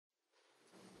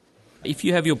If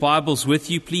you have your Bibles with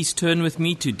you, please turn with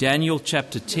me to Daniel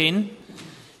chapter 10.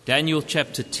 Daniel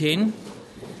chapter 10.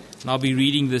 And I'll be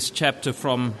reading this chapter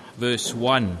from verse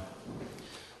 1.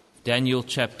 Daniel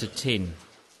chapter 10.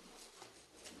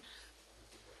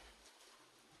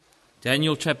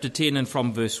 Daniel chapter 10 and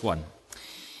from verse 1.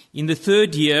 In the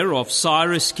 3rd year of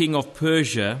Cyrus king of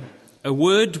Persia, a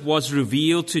word was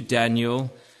revealed to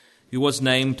Daniel, who was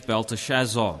named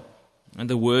Belteshazzar. And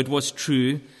the word was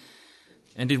true,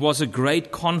 and it was a great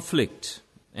conflict,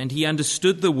 and he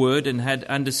understood the word and had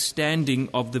understanding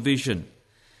of the vision.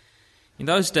 In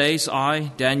those days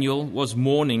I, Daniel, was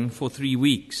mourning for 3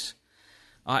 weeks.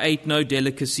 I ate no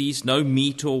delicacies, no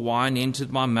meat or wine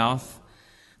entered my mouth,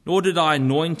 nor did I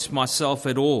anoint myself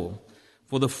at all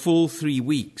for the full 3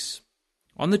 weeks.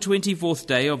 On the 24th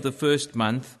day of the 1st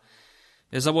month,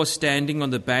 as I was standing on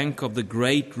the bank of the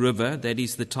great river, that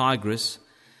is the Tigris,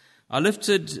 I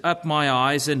lifted up my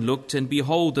eyes and looked, and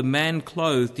behold, a man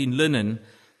clothed in linen,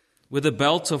 with a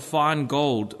belt of fine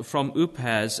gold from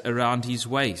Uphaz around his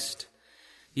waist.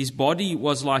 His body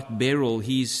was like beryl,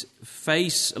 his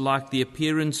face like the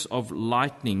appearance of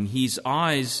lightning, his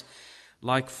eyes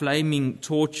like flaming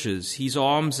torches, his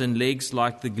arms and legs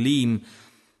like the gleam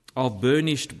of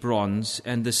burnished bronze,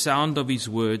 and the sound of his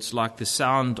words like the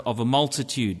sound of a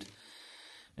multitude.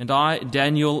 And I,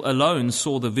 Daniel, alone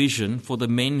saw the vision, for the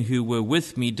men who were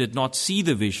with me did not see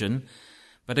the vision,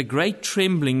 but a great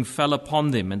trembling fell upon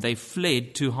them, and they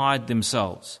fled to hide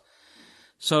themselves.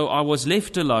 So I was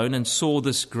left alone and saw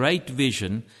this great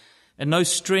vision, and no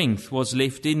strength was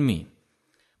left in me.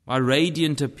 My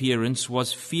radiant appearance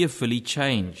was fearfully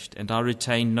changed, and I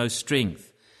retained no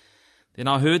strength. Then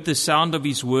I heard the sound of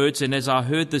his words, and as I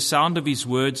heard the sound of his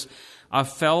words, I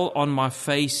fell on my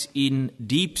face in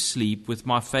deep sleep with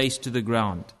my face to the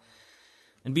ground.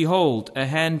 And behold, a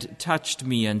hand touched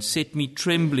me and set me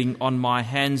trembling on my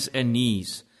hands and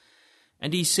knees.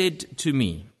 And he said to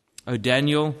me, O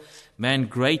Daniel, man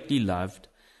greatly loved,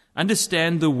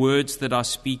 understand the words that I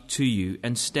speak to you,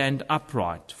 and stand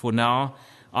upright, for now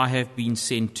I have been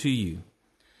sent to you.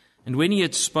 And when he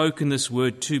had spoken this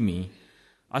word to me,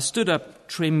 I stood up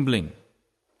trembling.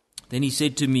 Then he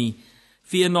said to me,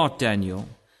 Fear not, Daniel,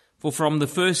 for from the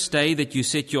first day that you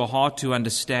set your heart to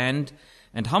understand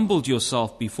and humbled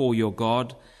yourself before your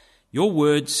God, your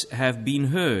words have been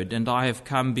heard, and I have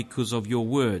come because of your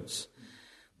words.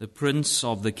 The prince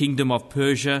of the kingdom of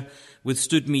Persia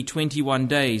withstood me 21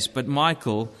 days, but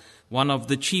Michael, one of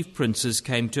the chief princes,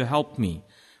 came to help me,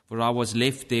 for I was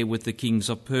left there with the kings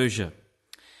of Persia,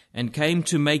 and came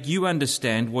to make you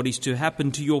understand what is to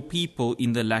happen to your people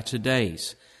in the latter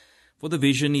days. For the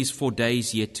vision is for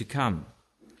days yet to come.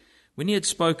 When he had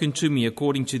spoken to me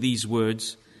according to these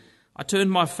words, I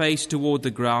turned my face toward the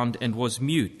ground and was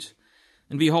mute.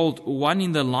 And behold, one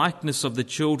in the likeness of the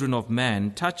children of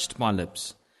man touched my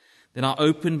lips. Then I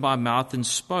opened my mouth and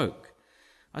spoke.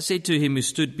 I said to him who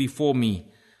stood before me,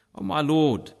 O my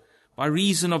Lord, by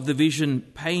reason of the vision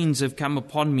pains have come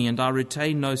upon me, and I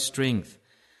retain no strength.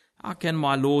 How can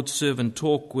my Lord's servant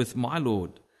talk with my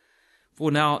Lord? For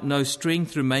now no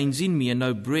strength remains in me, and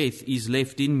no breath is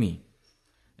left in me.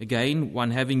 Again,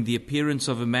 one having the appearance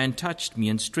of a man touched me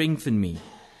and strengthened me.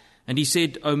 And he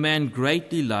said, O man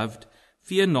greatly loved,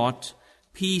 fear not,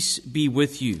 peace be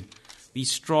with you. Be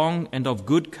strong and of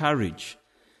good courage.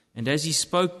 And as he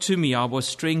spoke to me, I was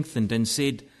strengthened, and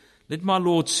said, Let my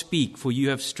Lord speak, for you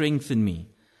have strengthened me.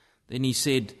 Then he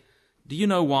said, Do you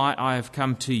know why I have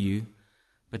come to you?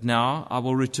 But now I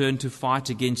will return to fight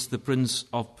against the prince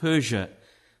of Persia.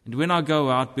 And when I go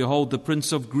out, behold, the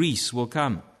prince of Greece will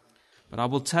come. But I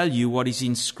will tell you what is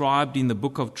inscribed in the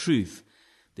book of truth.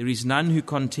 There is none who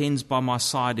contends by my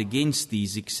side against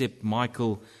these, except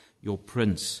Michael, your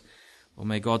prince. Well,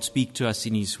 may God speak to us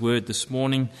in his word this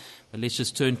morning. But let's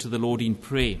just turn to the Lord in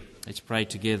prayer. Let's pray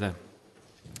together.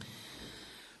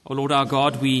 Oh Lord our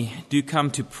God, we do come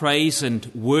to praise and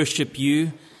worship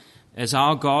you as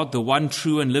our God, the one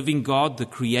true and living God, the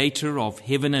creator of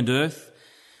heaven and earth.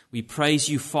 We praise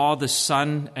you, Father,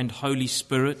 Son, and Holy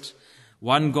Spirit,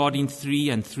 one God in three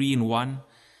and three in one.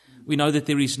 We know that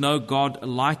there is no God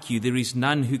like you. There is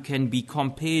none who can be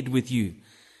compared with you.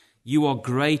 You are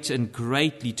great and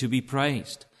greatly to be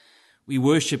praised. We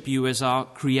worship you as our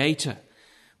creator.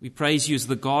 We praise you as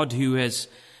the God who has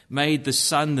made the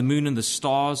sun, the moon, and the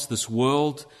stars, this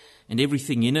world, and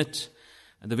everything in it.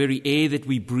 And the very air that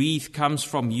we breathe comes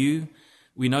from you.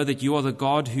 We know that you are the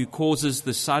God who causes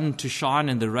the sun to shine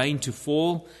and the rain to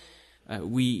fall.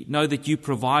 We know that you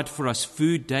provide for us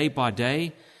food day by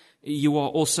day. You are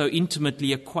also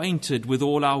intimately acquainted with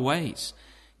all our ways.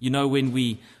 You know when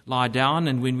we lie down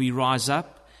and when we rise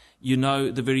up. You know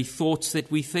the very thoughts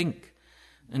that we think.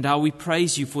 and how we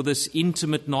praise you for this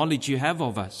intimate knowledge you have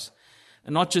of us,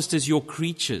 and not just as your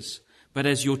creatures, but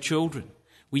as your children.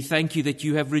 We thank you that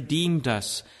you have redeemed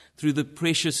us through the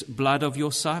precious blood of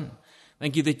your Son.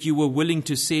 Thank you that you were willing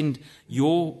to send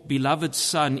your beloved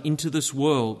Son into this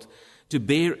world to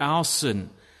bear our sin,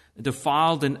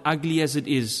 defiled and ugly as it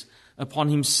is, upon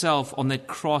himself on that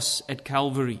cross at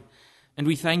Calvary. And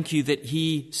we thank you that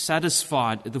he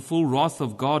satisfied the full wrath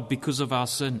of God because of our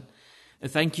sin.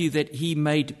 Thank you that he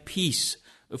made peace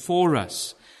for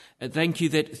us. Thank you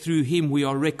that through him we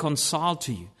are reconciled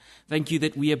to you. Thank you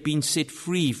that we have been set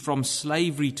free from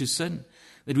slavery to sin,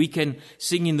 that we can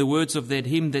sing in the words of that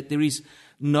hymn that there is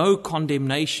no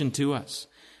condemnation to us,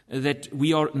 that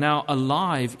we are now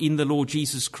alive in the Lord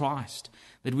Jesus Christ,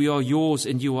 that we are yours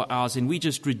and you are ours, and we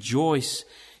just rejoice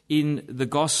in the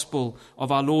gospel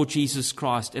of our Lord Jesus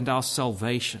Christ and our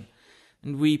salvation.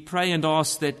 And we pray and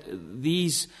ask that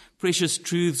these precious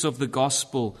truths of the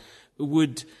gospel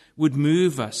would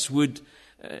move us, would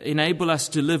enable us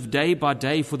to live day by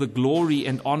day for the glory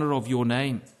and honor of your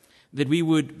name, that we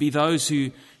would be those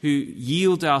who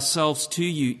yield ourselves to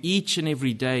you each and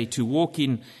every day to walk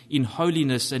in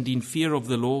holiness and in fear of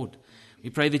the Lord. We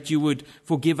pray that you would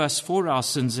forgive us for our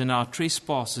sins and our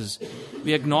trespasses.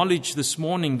 We acknowledge this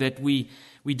morning that we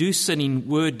do sin in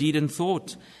word, deed, and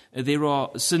thought. There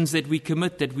are sins that we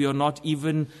commit that we are not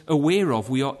even aware of.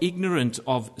 We are ignorant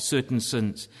of certain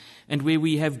sins. And where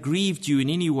we have grieved you in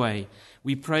any way,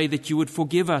 we pray that you would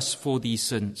forgive us for these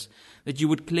sins, that you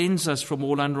would cleanse us from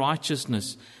all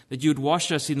unrighteousness, that you would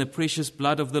wash us in the precious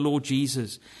blood of the Lord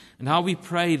Jesus. And how we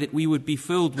pray that we would be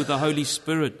filled with the Holy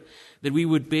Spirit, that we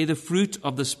would bear the fruit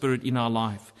of the Spirit in our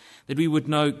life, that we would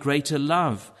know greater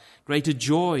love, greater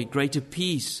joy, greater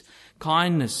peace,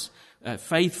 kindness,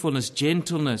 faithfulness,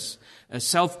 gentleness,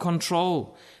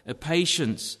 self-control,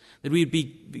 patience, that we would be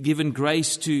given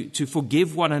grace to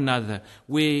forgive one another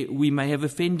where we may have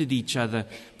offended each other.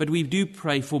 But we do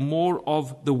pray for more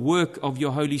of the work of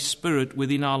your Holy Spirit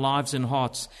within our lives and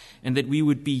hearts, and that we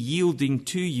would be yielding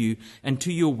to you and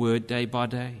to your word day by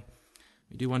day.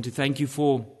 We do want to thank you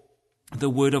for the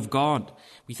word of God.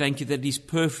 We thank you that it is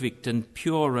perfect and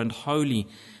pure and holy.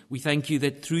 We thank you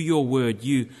that through your word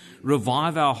you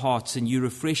revive our hearts and you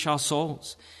refresh our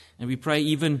souls. And we pray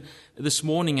even this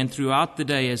morning and throughout the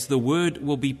day, as the word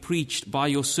will be preached by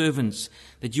your servants,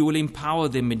 that you will empower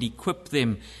them and equip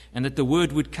them, and that the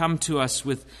word would come to us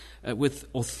with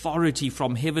authority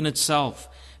from heaven itself,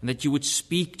 and that you would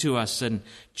speak to us and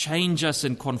change us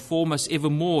and conform us ever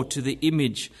more to the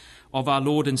image of our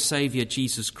Lord and Savior,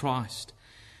 Jesus Christ.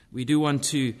 We do want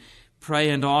to pray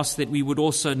and ask that we would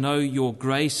also know your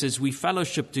grace as we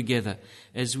fellowship together,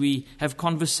 as we have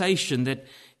conversation, that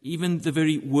even the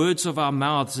very words of our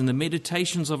mouths and the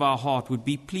meditations of our heart would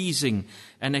be pleasing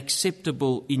and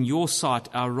acceptable in your sight,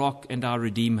 our rock and our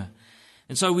Redeemer.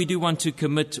 And so we do want to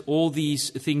commit all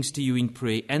these things to you in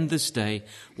prayer. And this day,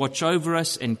 watch over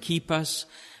us and keep us.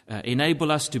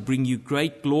 Enable us to bring you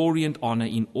great glory and honor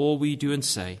in all we do and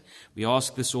say. We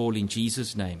ask this all in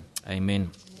Jesus' name. Amen.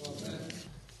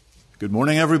 Good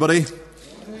morning, everybody.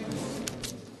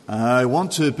 I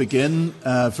want to begin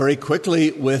very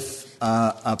quickly with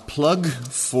a plug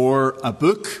for a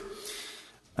book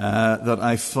that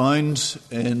I found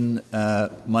in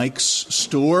Mike's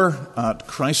store at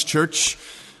Christchurch.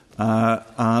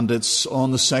 And it's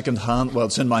on the second hand. Well,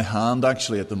 it's in my hand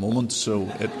actually at the moment, so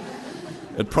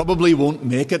it probably won't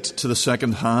make it to the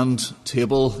second-hand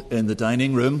table in the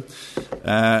dining room.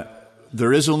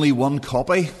 There is only one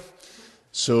copy,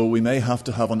 so we may have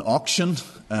to have an auction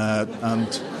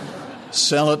and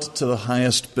sell it to the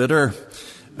highest bidder.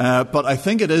 But I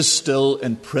think it is still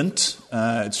in print.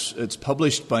 It's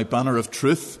published by Banner of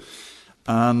Truth,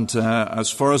 and as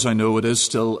far as I know, it is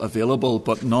still available,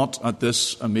 but not at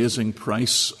this amazing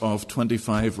price of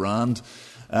 25 rand.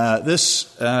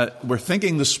 We're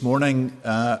thinking this morning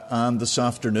and this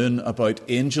afternoon about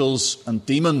angels and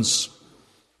demons.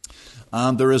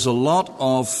 And there is a lot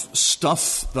of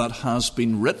stuff that has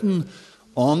been written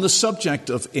on the subject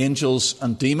of angels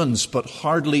and demons, but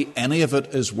hardly any of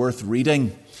it is worth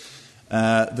reading.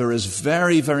 There is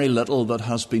very, very little that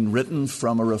has been written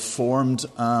from a Reformed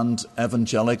and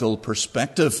evangelical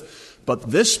perspective.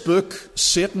 But this book,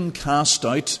 Satan Cast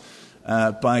Out,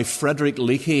 by Frederick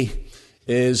Leakey,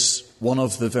 is one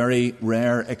of the very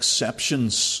rare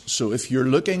exceptions. So if you're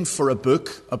looking for a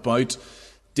book about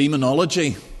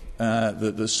demonology,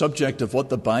 the subject of what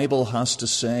the Bible has to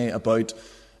say about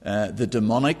the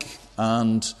demonic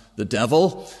and the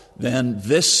devil, then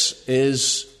this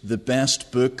is the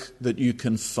best book that you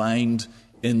can find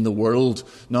in the world.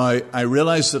 Now, I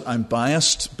realize that I'm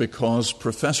biased because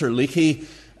Professor Leakey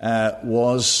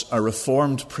was a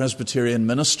Reformed Presbyterian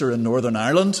minister in Northern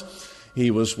Ireland.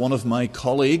 He was one of my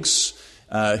colleagues.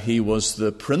 He was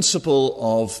the principal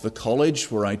of the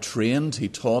college where I trained. He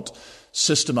taught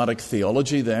systematic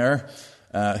theology there.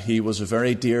 He was a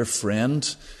very dear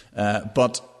friend.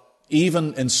 But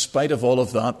even in spite of all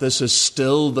of that, this is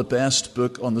still the best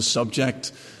book on the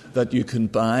subject that you can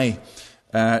buy.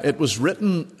 It was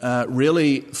written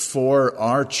really for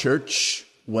our church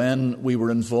when we were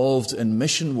involved in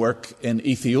mission work in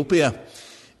Ethiopia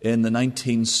in the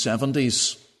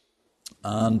 1970s.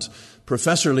 And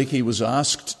Professor Leakey was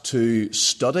asked to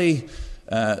study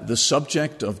the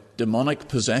subject of demonic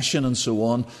possession and so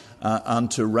on, and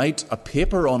to write a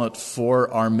paper on it for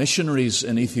our missionaries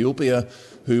in Ethiopia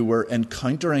who were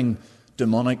encountering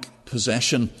demonic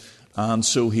possession. And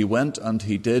so he went and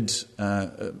he did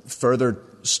further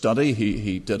study.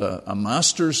 He did a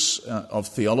master's of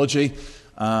theology,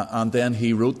 and then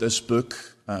he wrote this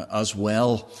book as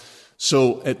well.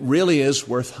 So it really is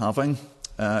worth having.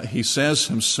 He says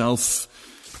himself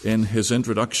in his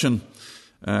introduction,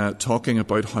 talking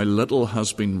about how little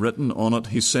has been written on it,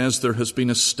 he says there has been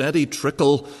a steady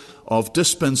trickle of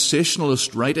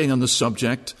dispensationalist writing on the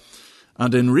subject,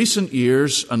 and in recent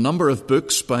years a number of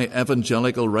books by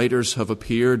evangelical writers have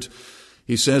appeared.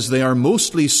 He says they are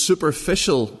mostly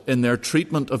superficial in their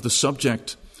treatment of the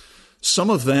subject. Some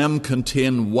of them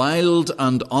contain wild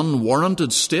and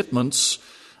unwarranted statements,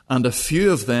 and a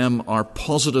few of them are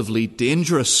positively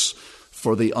dangerous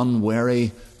for the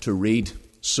unwary to read.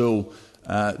 So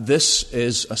this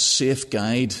is a safe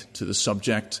guide to the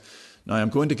subject. Now, I'm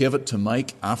going to give it to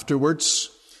Mike afterwards.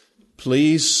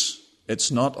 Please, it's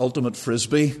not ultimate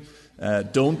frisbee.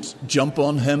 Don't jump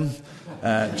on him.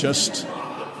 Just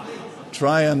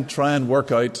try and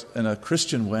work out in a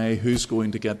Christian way who's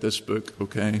going to get this book.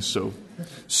 Okay, so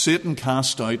Satan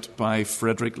Cast Out by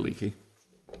Frederick Leakey.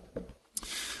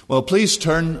 Well, please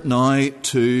turn now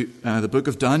to the book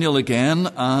of Daniel again,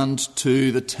 and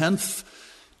to the 10th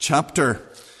chapter,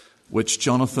 which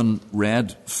Jonathan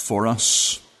read for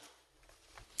us.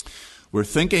 We're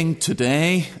thinking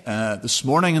today, this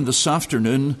morning and this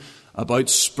afternoon, about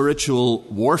spiritual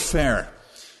warfare.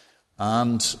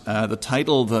 And the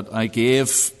title that I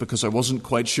gave, because I wasn't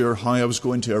quite sure how I was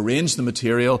going to arrange the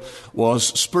material,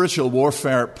 was Spiritual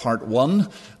Warfare Part 1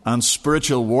 and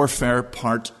Spiritual Warfare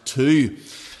Part 2.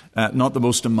 Not the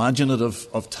most imaginative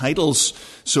of titles.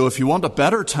 So if you want a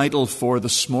better title for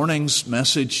this morning's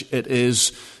message, it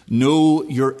is Know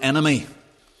Your Enemy.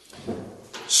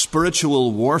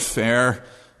 Spiritual Warfare,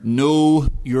 Know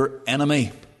Your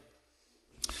Enemy.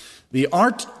 The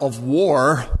Art of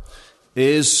War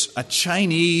is a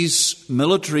Chinese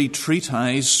military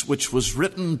treatise which was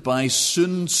written by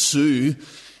Sun Tzu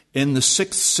in the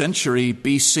 6th century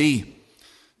BC.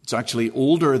 It's actually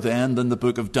older then than the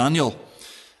book of Daniel.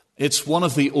 It's one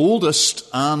of the oldest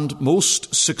and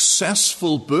most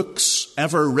successful books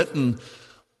ever written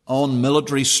on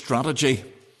military strategy.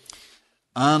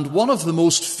 And one of the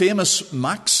most famous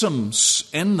maxims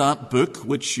in that book,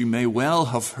 which you may well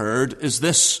have heard, is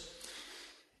this: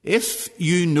 if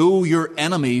you know your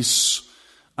enemies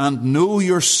and know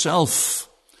yourself,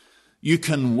 you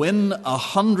can win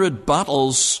 100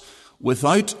 battles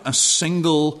without a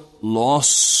single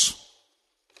loss.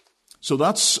 So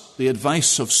that's the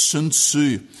advice of Sun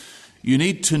Tzu. You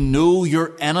need to know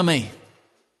your enemy.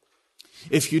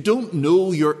 If you don't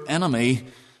know your enemy,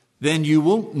 then you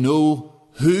won't know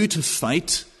who to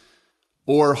fight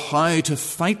or how to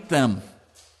fight them.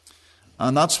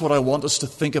 And that's what I want us to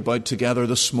think about together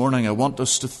this morning. I want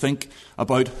us to think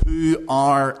about who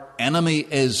our enemy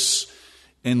is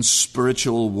in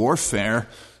spiritual warfare,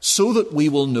 so that we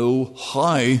will know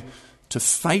how to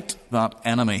fight that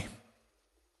enemy.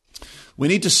 We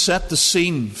need to set the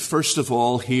scene, first of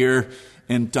all, here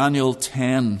in Daniel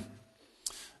 10.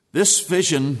 This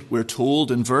vision, we're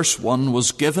told in verse 1,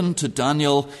 was given to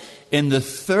Daniel in the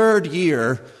 3rd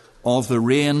year of the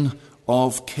reign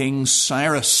of King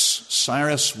Cyrus.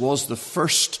 Cyrus was the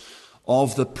first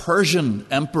of the Persian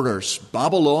emperors.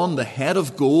 Babylon, the head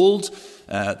of gold,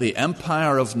 the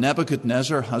empire of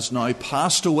Nebuchadnezzar, has now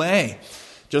passed away,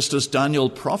 just as Daniel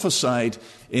prophesied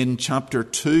in chapter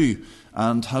 2,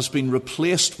 and has been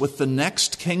replaced with the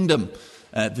next kingdom,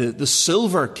 the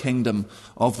silver kingdom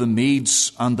of the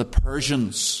Medes and the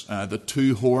Persians, the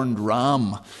two-horned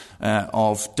ram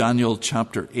of Daniel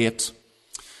chapter 8.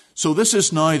 So this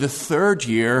is now the 3rd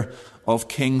year of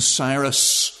King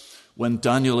Cyrus when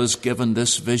Daniel is given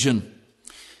this vision.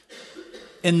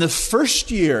 In the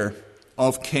 1st year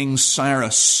of King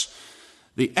Cyrus,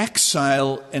 the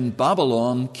exile in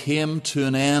Babylon came to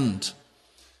an end.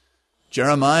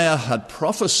 Jeremiah had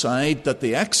prophesied that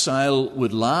the exile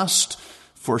would last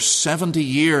for 70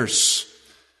 years.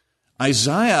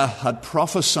 Isaiah had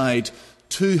prophesied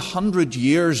 200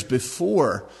 years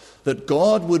before that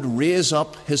God would raise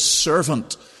up his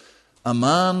servant, a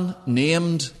man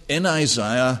named in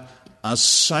Isaiah as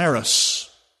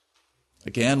Cyrus.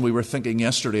 Again, we were thinking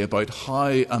yesterday about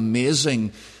how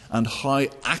amazing and how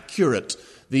accurate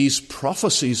these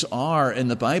prophecies are in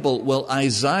the Bible. Well,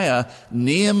 Isaiah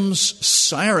names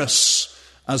Cyrus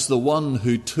as the one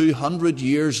who 200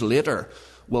 years later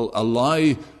will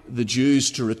allow the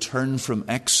Jews to return from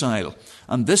exile.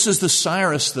 And this is the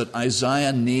Cyrus that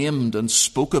Isaiah named and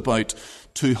spoke about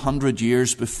 200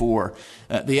 years before.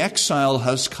 The exile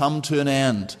has come to an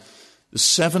end. The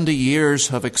 70 years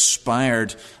have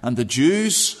expired, and the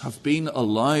Jews have been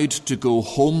allowed to go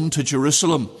home to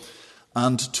Jerusalem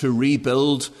and to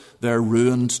rebuild their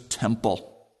ruined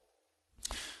temple.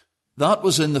 That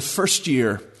was in the first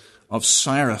year of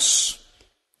Cyrus.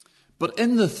 But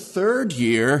in the third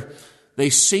year, they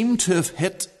seem to have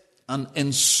hit an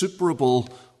insuperable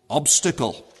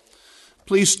obstacle.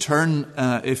 Please turn,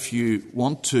 if you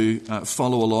want to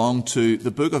follow along, to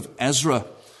the book of Ezra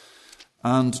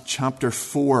and chapter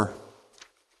 4.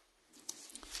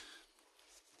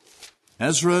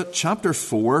 Ezra chapter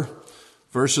 4,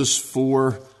 verses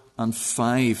 4 and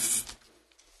 5.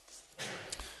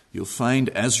 You'll find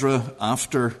Ezra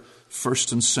after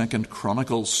 1st and 2nd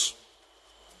Chronicles.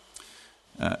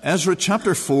 Ezra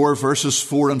chapter 4, verses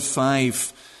 4 and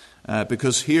 5,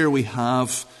 because here we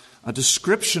have a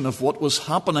description of what was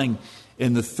happening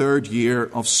in the third year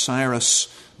of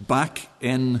Cyrus back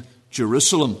in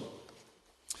Jerusalem.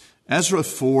 Ezra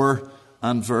 4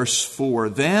 and verse 4.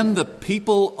 Then the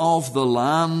people of the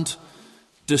land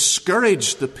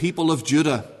discouraged the people of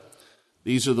Judah.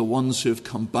 These are the ones who have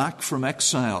come back from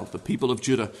exile, the people of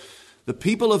Judah. The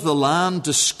people of the land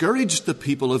discouraged the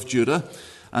people of Judah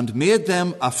and made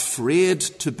them afraid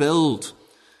to build,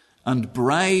 and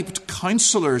bribed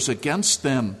counselors against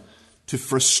them to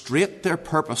frustrate their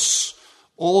purpose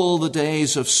all the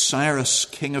days of Cyrus,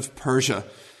 king of Persia,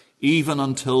 even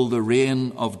until the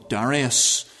reign of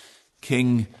Darius,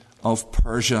 king of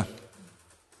Persia.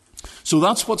 So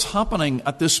that's what's happening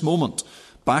at this moment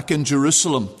back in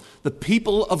Jerusalem. The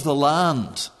people of the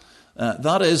land,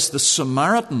 that is the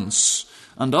Samaritans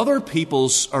and other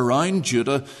peoples around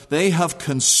Judah, they have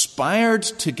conspired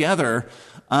together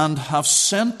and have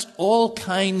sent all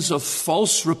kinds of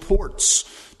false reports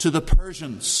to the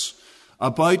Persians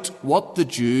about what the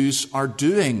Jews are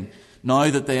doing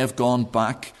now that they have gone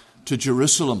back to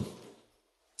Jerusalem.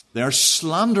 They're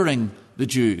slandering the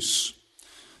Jews.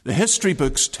 The history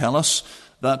books tell us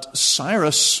that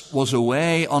Cyrus was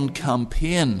away on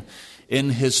campaign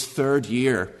in his third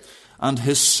year, and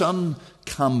his son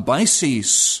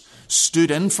Cambyses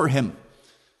stood in for him.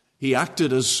 He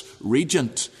acted as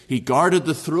regent. He guarded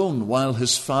the throne while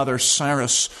his father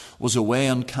Cyrus was away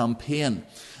on campaign.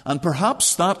 And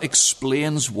perhaps that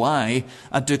explains why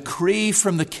a decree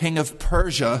from the king of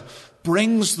Persia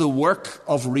brings the work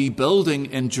of rebuilding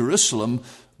in Jerusalem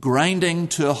grinding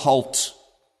to a halt.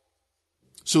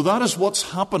 So that is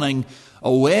what's happening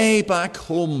away back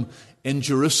home in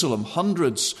Jerusalem,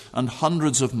 hundreds and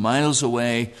hundreds of miles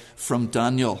away from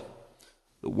Daniel.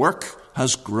 The work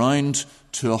has ground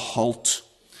to a halt.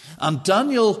 And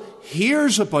Daniel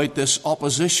hears about this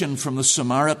opposition from the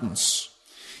Samaritans.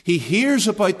 He hears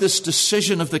about this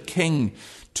decision of the king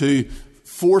to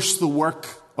force the work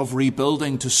of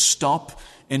rebuilding to stop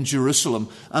in Jerusalem.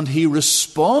 And he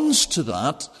responds to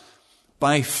that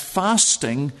by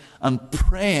fasting and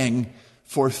praying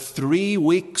for 3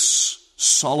 weeks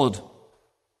solid.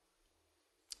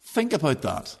 Think about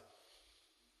that.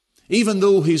 Even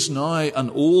though he's now an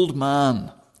old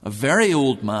man, a very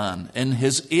old man in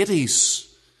his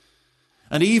 80s,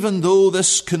 and even though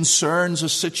this concerns a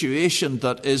situation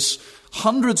that is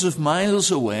hundreds of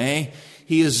miles away,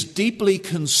 he is deeply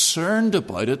concerned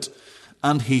about it,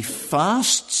 and he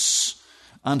fasts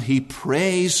and he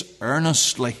prays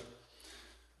earnestly.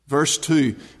 Verse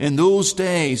 2, in those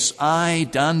days I,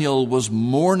 Daniel, was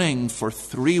mourning for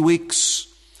 3 weeks.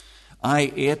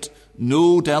 I ate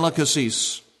no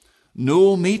delicacies.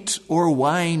 No meat or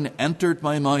wine entered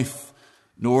my mouth,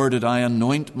 nor did I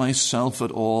anoint myself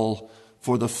at all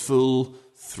for the full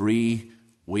 3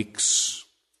 weeks.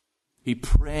 He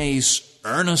prays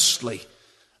earnestly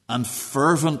and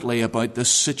fervently about this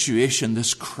situation,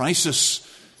 this crisis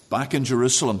back in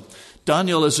Jerusalem.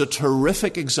 Daniel is a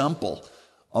terrific example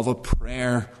of a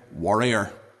prayer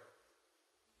warrior.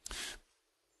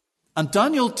 And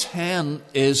Daniel 10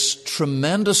 is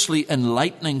tremendously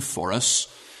enlightening for us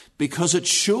because it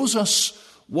shows us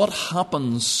what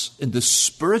happens in the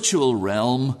spiritual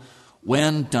realm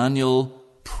when Daniel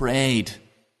prayed.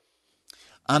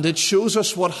 And it shows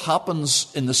us what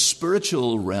happens in the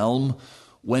spiritual realm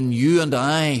when you and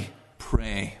I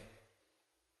pray.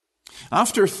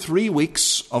 After 3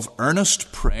 weeks of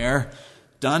earnest prayer,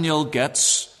 Daniel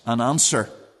gets an answer.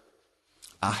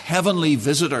 A heavenly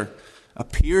visitor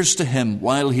appears to him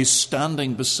while he's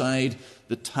standing beside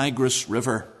the Tigris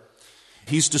River.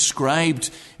 He's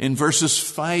described in verses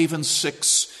 5 and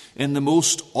 6 in the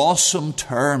most awesome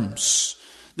terms.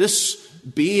 This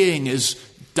being is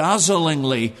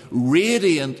dazzlingly,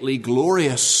 radiantly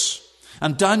glorious.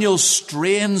 And Daniel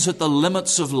strains at the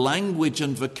limits of language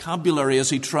and vocabulary as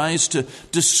he tries to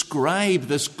describe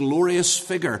this glorious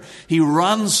figure. He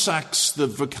ransacks the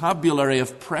vocabulary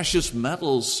of precious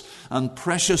metals and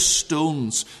precious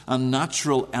stones and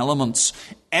natural elements.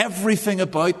 Everything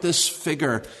about this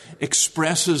figure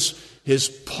expresses his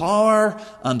power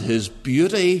and his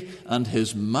beauty and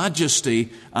his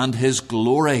majesty and his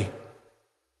glory.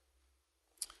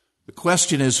 The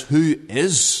question is, who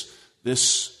is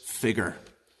this figure?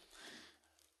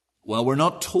 Well, we're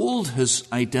not told his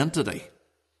identity.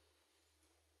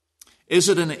 Is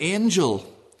it an angel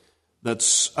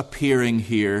that's appearing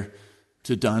here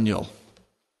to Daniel?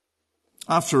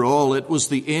 After all, it was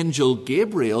the angel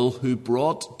Gabriel who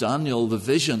brought Daniel the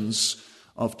visions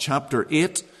of chapter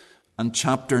 8 and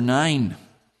chapter 9.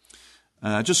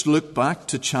 Just look back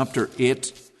to chapter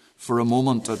 8 for a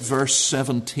moment at verse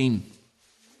 17.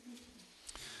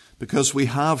 Because we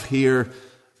have here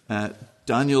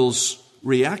Daniel's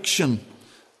reaction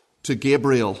to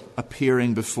Gabriel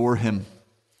appearing before him.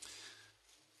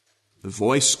 The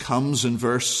voice comes in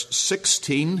verse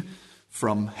 16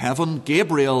 from heaven,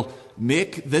 "Gabriel,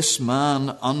 make this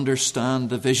man understand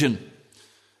the vision."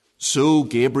 So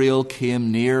Gabriel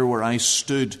came near where I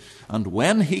stood, and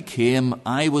when he came,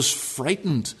 I was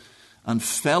frightened and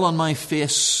fell on my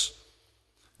face.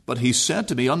 But he said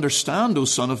to me, "Understand, O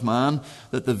Son of Man,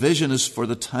 that the vision is for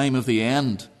the time of the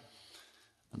end."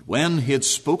 And when he had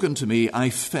spoken to me, I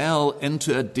fell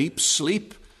into a deep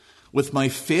sleep with my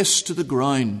face to the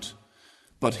ground.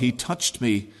 But he touched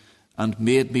me and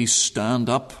made me stand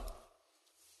up.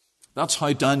 That's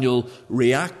how Daniel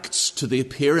reacts to the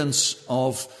appearance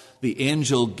of the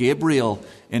angel Gabriel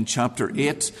in chapter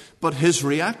 8. But his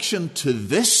reaction to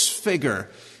this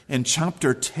figure in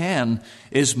chapter 10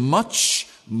 is much,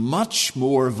 much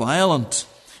more violent.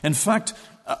 In fact,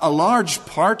 a large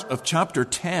part of chapter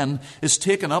 10 is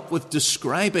taken up with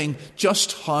describing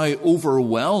just how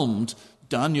overwhelmed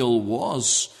Daniel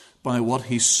was by what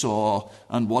he saw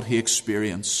and what he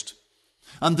experienced.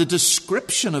 And the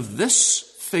description of this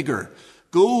figure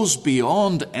goes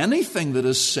beyond anything that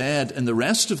is said in the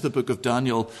rest of the book of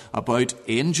Daniel about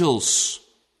angels.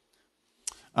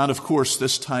 And of course,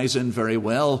 this ties in very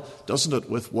well, doesn't it,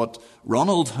 with what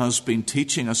Ronald has been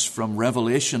teaching us from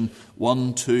Revelation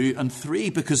 1, 2, and 3,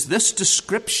 because this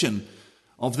description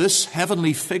of this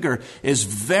heavenly figure is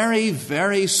very,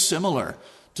 very similar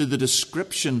to the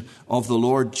description of the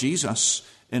Lord Jesus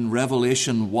in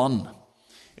Revelation 1.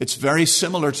 It's very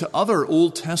similar to other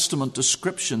Old Testament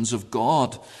descriptions of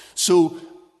God. So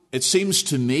it seems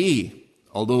to me,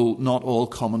 although not all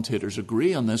commentators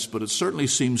agree on this, but it certainly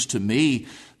seems to me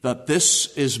that this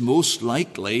is most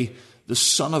likely the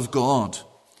Son of God,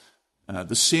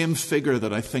 the same figure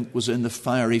that I think was in the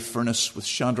fiery furnace with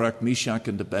Shadrach, Meshach,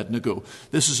 and Abednego.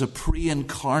 This is a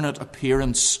pre-incarnate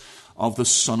appearance of the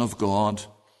Son of God.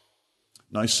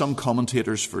 Now, some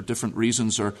commentators, for different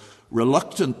reasons, are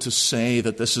reluctant to say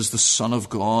that this is the Son of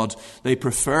God. They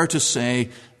prefer to say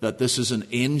that this is an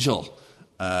angel.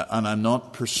 And I'm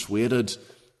not persuaded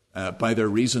by their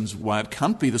reasons why it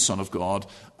can't be the Son of God,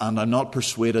 and I'm not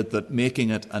persuaded that making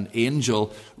it an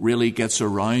angel really gets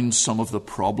around some of the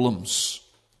problems.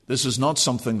 This is not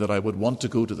something that I would want to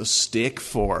go to the stake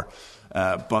for,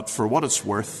 but for what it's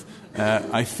worth,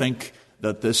 I think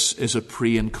that this is a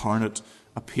pre-incarnate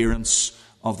appearance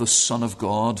of the Son of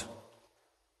God.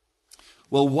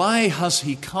 Well, why has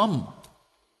he come?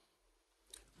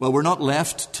 Well, we're not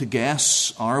left to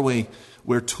guess, are we?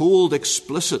 We're told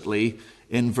explicitly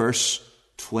in verse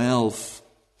 12.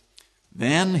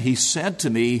 Then he said to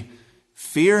me,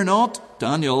 "Fear not,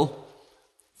 Daniel,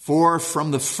 for from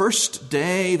the first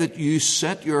day that you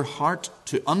set your heart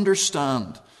to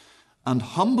understand and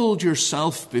humbled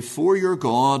yourself before your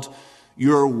God,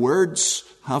 your words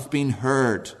have been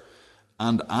heard,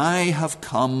 and I have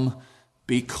come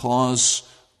because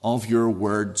of your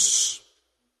words."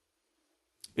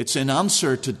 It's in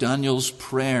answer to Daniel's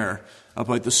prayer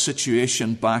about the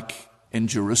situation back in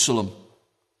Jerusalem.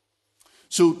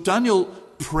 So Daniel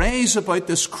prays about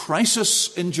this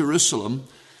crisis in Jerusalem,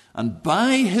 and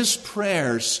by his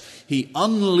prayers he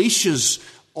unleashes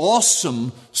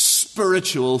awesome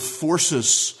spiritual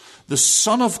forces. The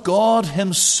Son of God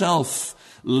himself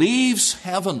leaves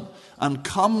heaven and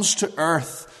comes to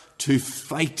earth to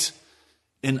fight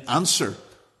in answer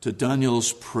to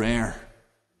Daniel's prayer.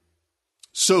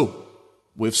 So,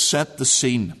 we've set the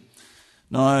scene.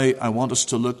 Now, I want us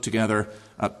to look together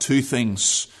at two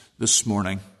things this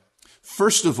morning.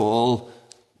 First of all,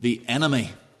 the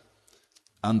enemy,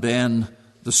 and then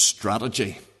the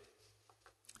strategy.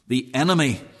 The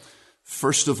enemy,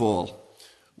 first of all.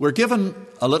 We're given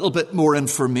a little bit more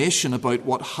information about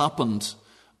what happened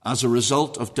as a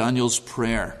result of Daniel's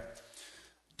prayer.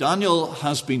 Daniel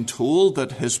has been told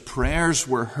that his prayers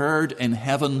were heard in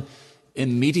heaven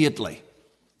immediately.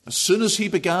 As soon as he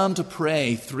began to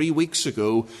pray 3 weeks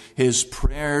ago, his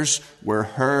prayers were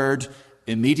heard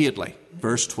immediately.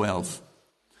 Verse 12.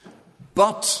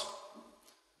 But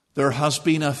there has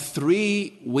been a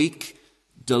 3-week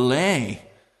delay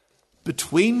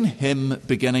between him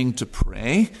beginning to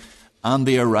pray and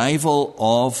the arrival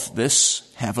of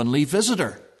this heavenly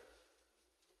visitor.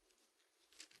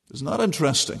 Isn't that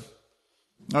interesting?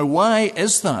 Now, why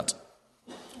is that?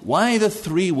 Why the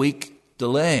 3-week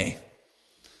delay?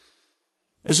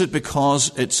 Is it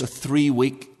because it's a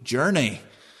 3-week journey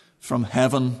from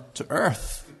heaven to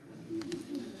earth?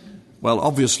 Well,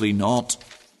 obviously not.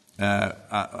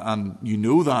 And you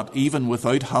know that even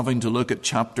without having to look at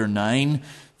chapter 9,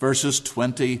 verses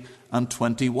 20 and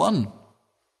 21.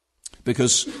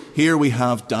 Because here we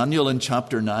have Daniel in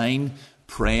chapter 9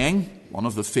 praying, one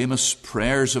of the famous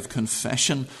prayers of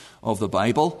confession of the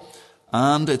Bible.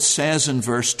 And it says in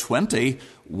verse 20,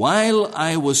 while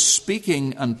I was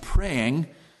speaking and praying,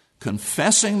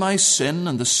 confessing my sin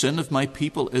and the sin of my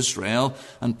people Israel,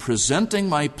 and presenting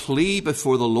my plea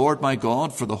before the Lord my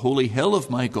God for the holy hill of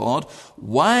my God,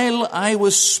 while I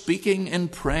was speaking in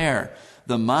prayer,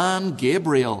 the man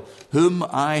Gabriel, whom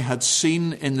I had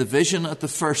seen in the vision at the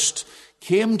first,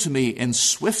 came to me in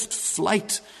swift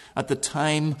flight at the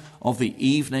time of the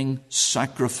evening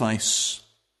sacrifice.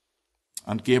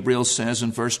 And Gabriel says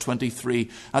in verse 23,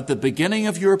 at the beginning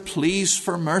of your pleas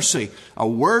for mercy, a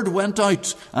word went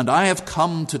out, and I have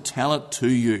come to tell it to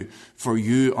you, for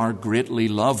you are greatly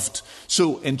loved.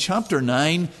 So in chapter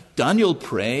 9, Daniel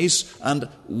prays, and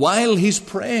while he's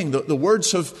praying, the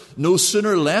words have no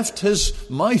sooner left his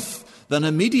mouth than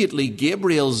immediately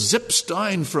Gabriel zips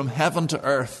down from heaven to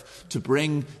earth to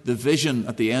bring the vision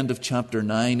at the end of chapter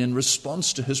 9 in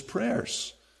response to his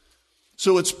prayers.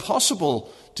 So it's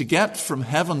possible to get from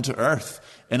heaven to earth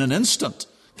in an instant.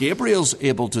 Gabriel's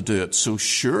able to do it, so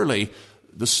surely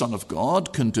the Son of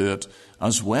God can do it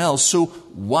as well. So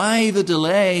why the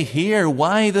delay here?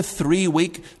 Why the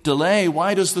 3-week delay?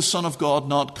 Why does the Son of God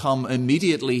not come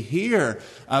immediately here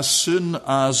as soon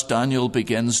as Daniel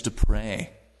begins to pray?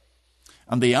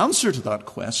 And the answer to that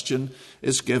question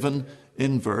is given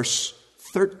in verse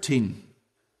 13.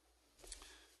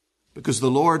 Because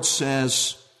the Lord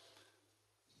says,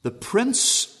 the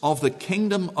prince of the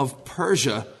kingdom of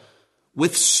Persia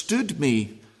withstood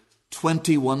me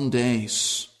 21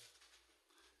 days.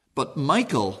 But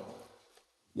Michael,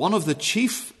 one of the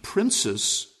chief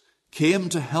princes, came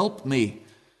to help me,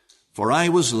 for I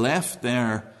was left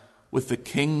there with the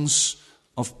kings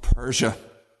of Persia.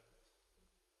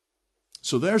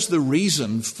 So there's the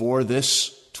reason for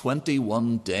this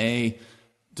 21-day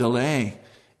delay.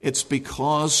 It's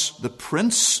because the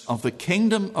prince of the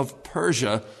kingdom of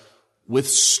Persia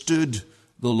withstood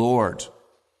the Lord.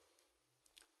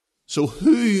 So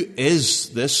who is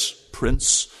this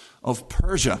prince of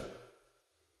Persia?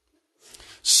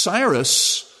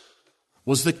 Cyrus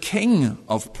was the king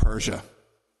of Persia,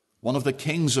 one of the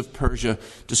kings of Persia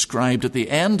described at the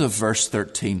end of verse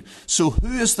 13. So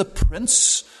who is the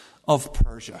prince of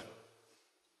Persia?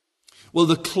 Well,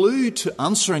 the clue to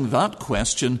answering that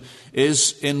question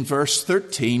is in verse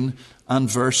 13 and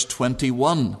verse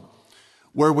 21,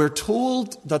 where we're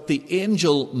told that the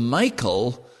angel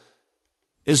Michael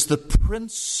is the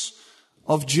prince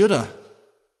of Judah.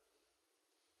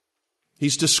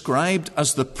 He's described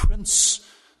as the prince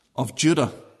of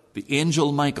Judah, the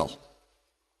angel Michael.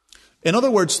 In other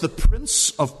words, the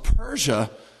prince of Persia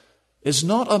is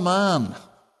not a man.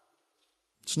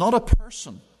 It's not a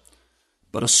person,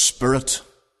 but a spirit.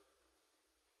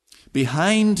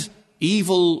 Behind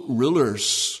evil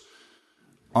rulers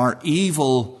are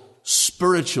evil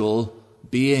spiritual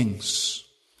beings.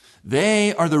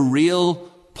 They are the real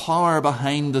power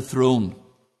behind the throne.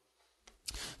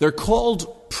 They're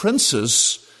called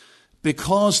princes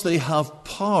because they have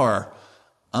power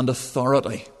and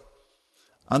authority.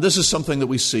 And this is something that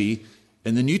we see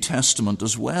in the New Testament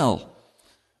as well.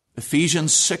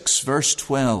 Ephesians 6 verse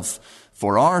 12,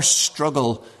 "For our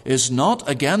struggle is not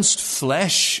against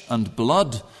flesh and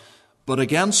blood, but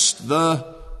against the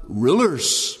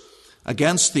rulers,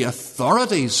 against the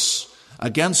authorities,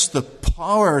 against the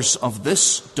powers of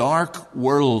this dark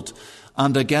world,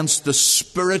 and against the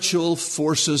spiritual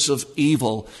forces of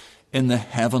evil in the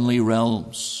heavenly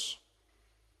realms."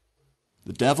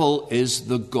 The devil is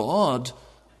the god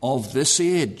of this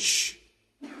age.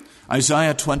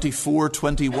 Isaiah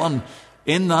 24:21,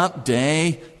 "In that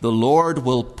day the Lord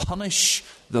will punish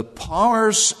the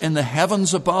powers in the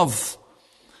heavens above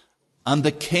and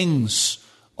the kings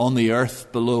on the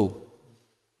earth below."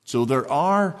 So there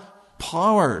are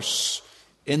powers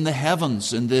in the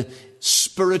heavens, in the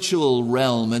spiritual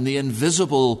realm, in the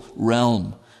invisible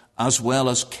realm, as well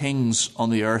as kings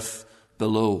on the earth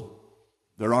below.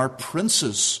 There are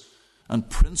princes and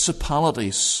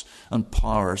principalities and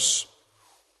powers.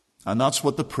 And that's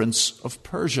what the prince of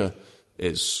Persia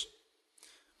is.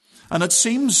 And it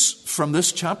seems from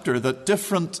this chapter that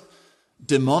different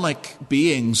demonic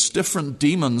beings, different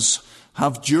demons,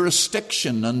 have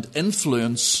jurisdiction and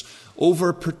influence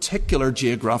over particular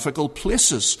geographical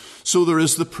places. So there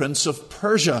is the prince of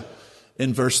Persia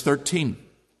in verse 13.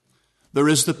 There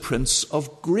is the prince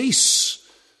of Greece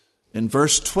in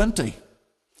verse 20.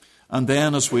 And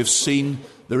then, as we've seen,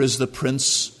 there is the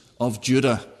prince of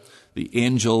Judah, the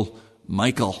angel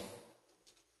Michael.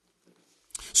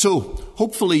 So,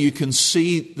 hopefully you can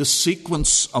see the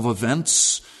sequence of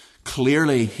events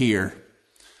clearly here.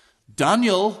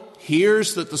 Daniel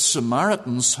hears that the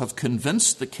Samaritans have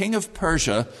convinced the king of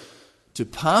Persia to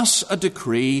pass a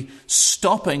decree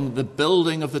stopping the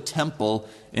building of the temple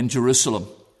in Jerusalem.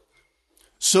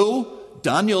 So,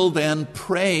 Daniel then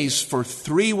prays for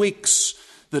 3 weeks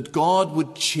that God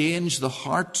would change the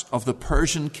heart of the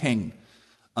Persian king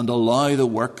and allow the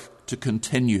work to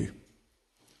continue.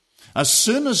 As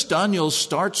soon as Daniel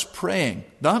starts praying,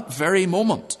 that very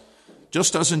moment,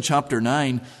 just as in chapter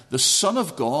 9, the Son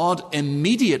of God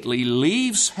immediately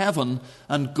leaves heaven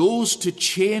and goes to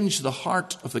change the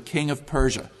heart of the king of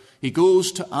Persia. He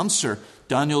goes to answer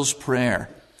Daniel's prayer.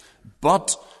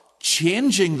 But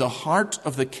changing the heart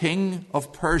of the king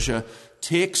of Persia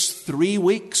takes 3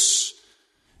 weeks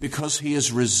because he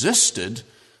is resisted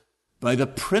by the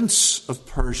prince of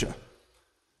Persia,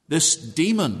 this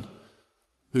demon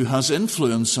who has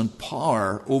influence and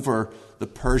power over the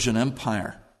Persian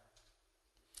Empire.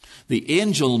 The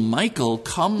angel Michael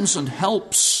comes and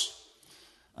helps,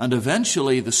 and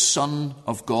eventually the Son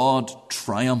of God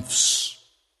triumphs.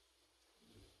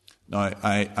 Now,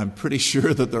 I'm pretty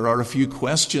sure that there are a few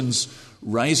questions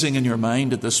rising in your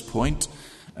mind at this point.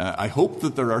 I hope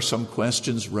that there are some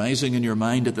questions rising in your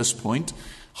mind at this point.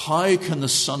 How can the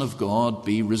Son of God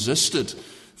be resisted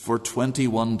for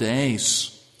 21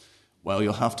 days? Well,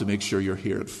 you'll have to make sure you're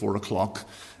here at 4 o'clock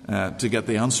to get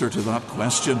the answer to that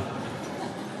question.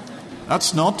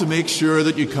 That's not to make sure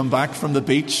that you come back from the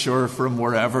beach or from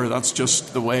wherever. That's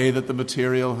just the way that the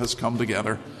material has come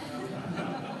together.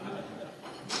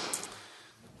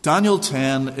 Daniel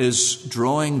 10 is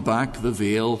drawing back the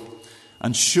veil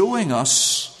and showing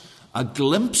us a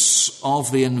glimpse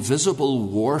of the invisible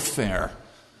warfare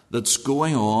that's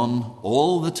going on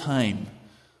all the time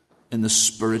in the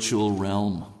spiritual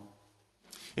realm.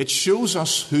 It shows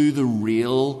us who the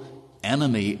real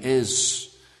enemy is.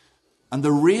 And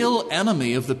the real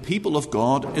enemy of the people of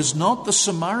God is not the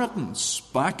Samaritans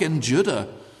back in Judah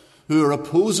who are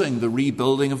opposing the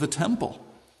rebuilding of the temple.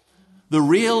 The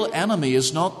real enemy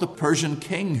is not the Persian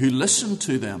king who listened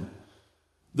to them.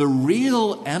 The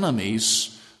real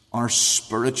enemies are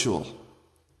spiritual.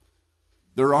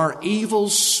 There are evil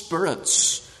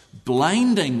spirits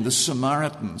blinding the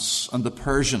Samaritans and the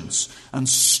Persians and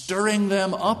stirring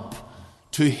them up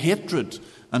to hatred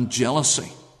and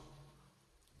jealousy.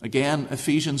 Again,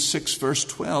 Ephesians 6 verse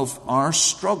 12, our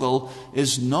struggle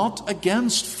is not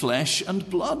against flesh and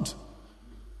blood.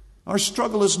 Our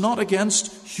struggle is not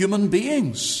against human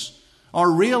beings.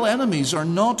 Our real enemies are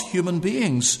not human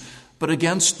beings, but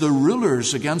against the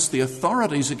rulers, against the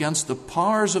authorities, against the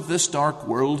powers of this dark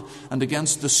world, and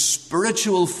against the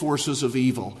spiritual forces of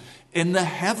evil in the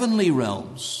heavenly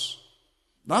realms.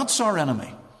 That's our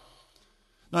enemy.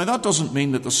 Now, that doesn't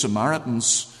mean that the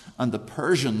Samaritans and the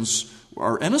Persians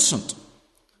are innocent.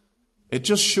 It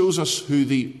just shows us who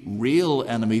the real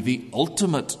enemy, the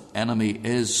ultimate enemy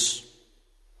is.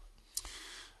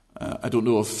 I don't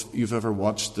know if you've ever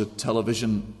watched the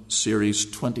television series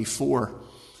 24.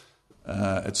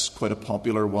 It's quite a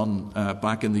popular one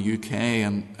back in the UK,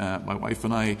 and my wife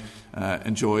and I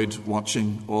enjoyed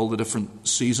watching all the different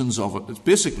seasons of it. It's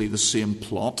basically the same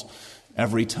plot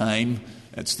every time.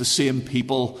 It's the same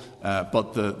people,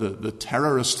 but the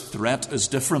terrorist threat is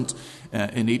different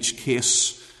in each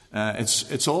case.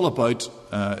 It's all about,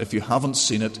 if you haven't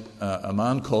seen it, a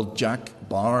man called Jack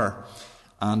Bauer.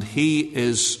 And he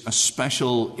is a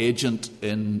special agent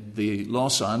in the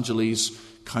Los Angeles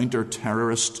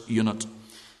counter-terrorist unit.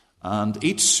 And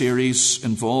each series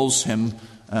involves him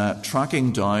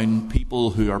tracking down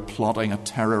people who are plotting a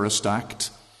terrorist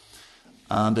act.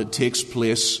 And it takes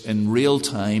place in real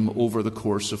time over the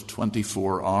course of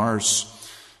 24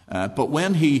 hours. But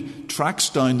when he tracks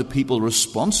down the people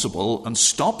responsible and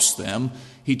stops them,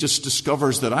 he just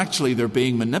discovers that actually they're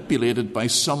being manipulated by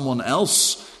someone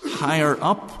else higher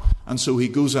up. And so he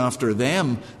goes after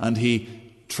them and he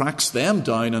tracks them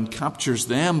down and captures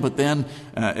them. But then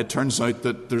it turns out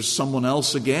that there's someone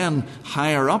else again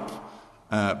higher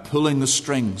up pulling the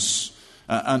strings.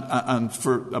 And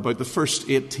for about the first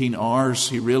 18 hours,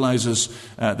 he realizes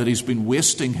that he's been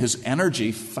wasting his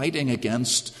energy fighting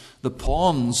against the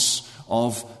pawns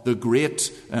of the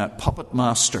great puppet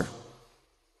master.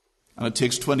 And it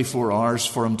takes 24 hours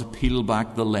for him to peel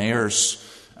back the layers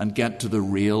and get to the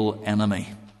real enemy.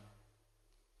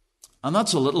 And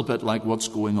that's a little bit like what's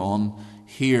going on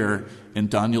here in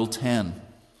Daniel 10.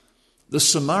 The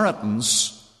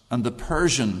Samaritans and the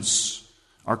Persians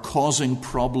are causing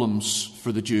problems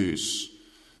for the Jews.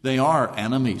 They are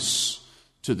enemies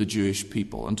to the Jewish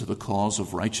people and to the cause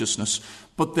of righteousness,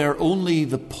 but they're only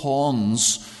the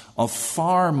pawns of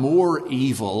far more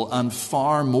evil and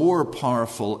far more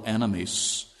powerful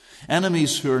enemies.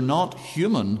 Enemies who are not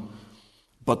human,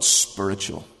 but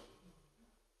spiritual.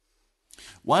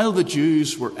 While the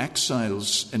Jews were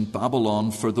exiles in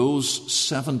Babylon for those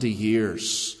 70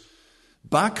 years,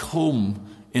 back home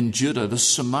in Judah, the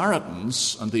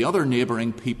Samaritans and the other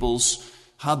neighboring peoples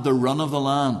had the run of the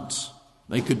land.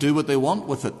 They could do what they want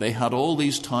with it. They had all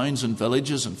these towns and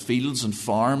villages and fields and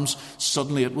farms.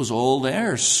 Suddenly it was all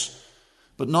theirs.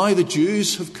 But now the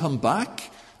Jews have come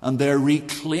back and they're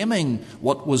reclaiming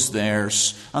what was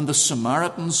theirs. And the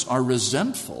Samaritans are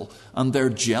resentful and they're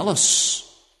jealous.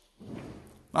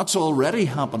 That's already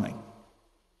happening.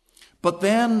 But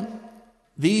then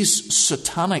these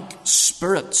satanic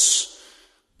spirits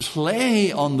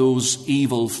play on those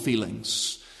evil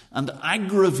feelings and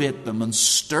aggravate them and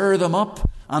stir them up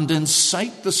and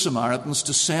incite the Samaritans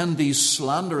to send these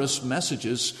slanderous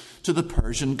messages to the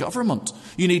Persian government.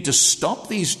 You need to stop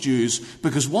these Jews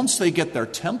because once they get their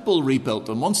temple rebuilt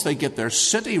and once they get their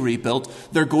city rebuilt,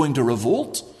 they're going to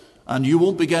revolt and you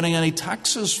won't be getting any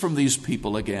taxes from these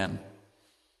people again.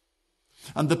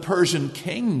 And the Persian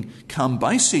king,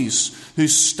 Cambyses,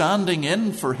 who's standing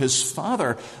in for his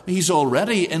father, he's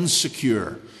already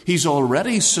insecure. He's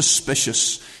already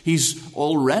suspicious. He's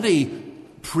already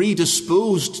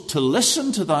predisposed to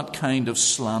listen to that kind of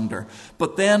slander.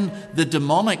 But then the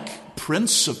demonic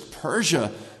prince of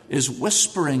Persia is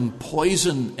whispering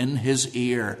poison in his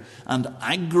ear and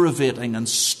aggravating and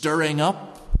stirring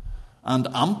up and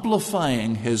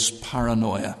amplifying his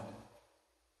paranoia.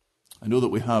 I know that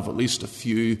we have at least a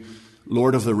few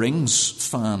Lord of the Rings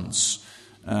fans.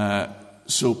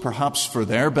 So perhaps for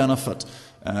their benefit,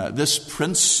 this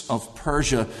prince of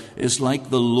Persia is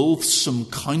like the loathsome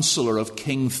counselor of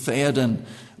King Theoden,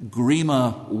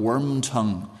 Grima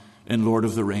Wormtongue in Lord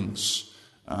of the Rings.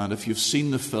 And if you've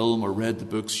seen the film or read the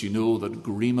books, you know that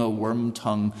Grima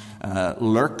Wormtongue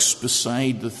lurks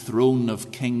beside the throne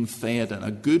of King Theoden, a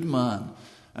good man.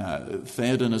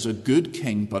 Theoden is a good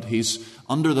king, but he's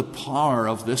under the power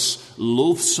of this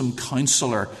loathsome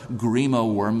counselor, Grima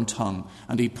Wormtongue,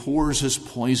 and he pours his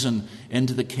poison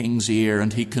into the king's ear,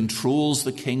 and he controls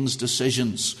the king's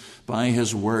decisions by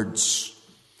his words.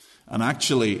 And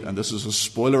actually, and this is a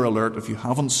spoiler alert if you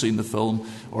haven't seen the film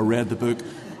or read the book,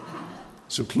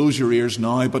 so close your ears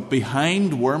now, but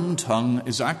behind Wormtongue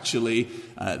is actually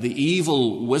the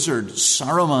evil wizard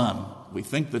Saruman. We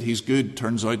think that he's good,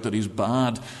 turns out that he's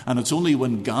bad. And it's only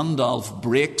when Gandalf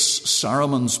breaks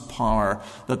Saruman's power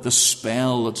that the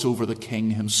spell that's over the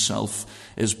king himself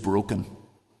is broken.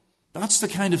 That's the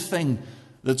kind of thing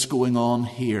that's going on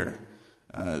here.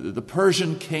 The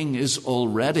Persian king is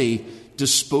already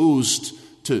disposed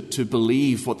to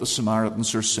believe what the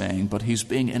Samaritans are saying, but he's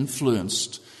being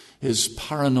influenced. His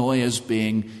paranoia is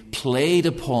being played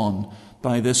upon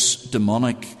by this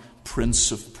demonic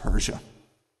prince of Persia.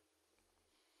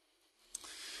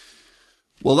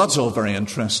 Well, that's all very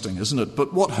interesting, isn't it?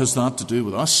 But what has that to do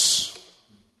with us?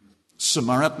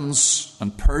 Samaritans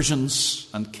and Persians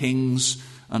and kings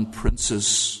and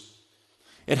princes.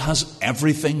 It has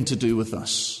everything to do with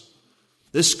us.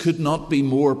 This could not be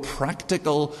more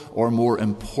practical or more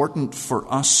important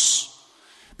for us,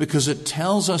 because it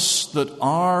tells us that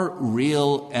our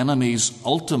real enemies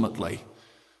ultimately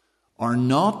are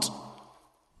not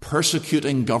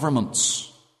persecuting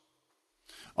governments.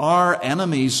 Our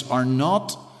enemies are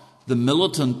not the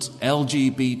militant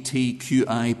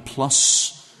LGBTQI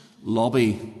plus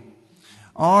lobby.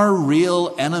 Our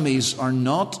real enemies are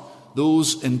not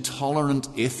those intolerant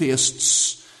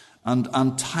atheists and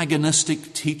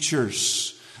antagonistic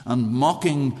teachers and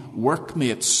mocking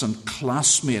workmates and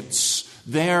classmates.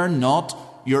 They're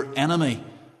not your enemy.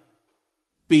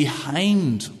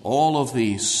 Behind all of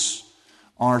these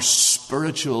are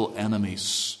spiritual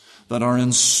enemies that are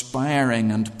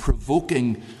inspiring and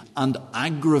provoking and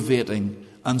aggravating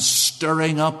and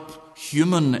stirring up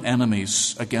human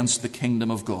enemies against the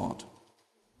kingdom of God.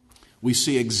 We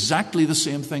see exactly the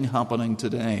same thing happening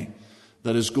today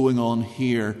that is going on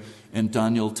here in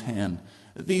Daniel 10.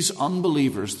 These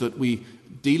unbelievers that we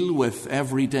deal with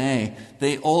every day,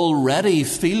 they already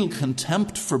feel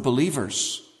contempt for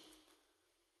believers.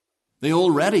 They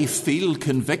already feel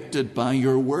convicted by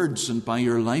your words and by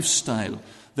your lifestyle.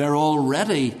 They're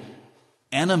already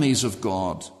enemies of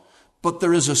God. But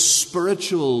there is a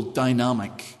spiritual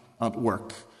dynamic at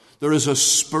work. There is a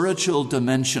spiritual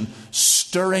dimension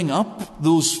stirring up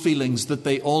those feelings that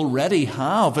they already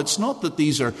have. It's not that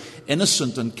these are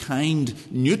innocent and kind,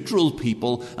 neutral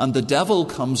people and the devil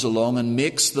comes along and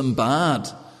makes them bad,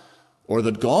 or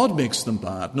that God makes them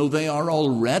bad. No, they are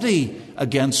already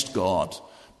against God.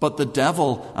 But the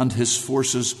devil and his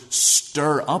forces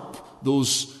stir up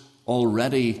those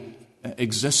already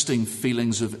existing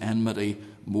feelings of enmity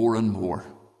more and more.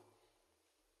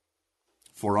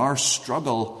 For our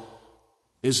struggle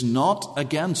is not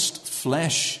against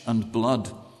flesh and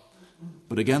blood,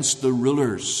 but against the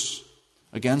rulers,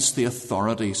 against the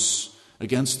authorities,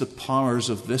 against the powers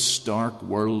of this dark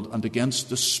world, and against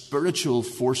the spiritual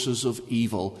forces of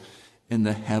evil in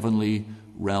the heavenly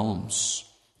realms.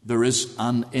 There is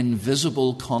an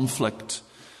invisible conflict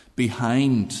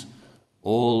behind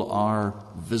all our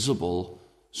visible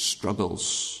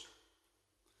struggles.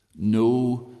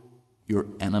 Know your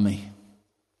enemy.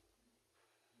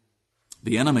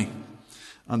 The enemy.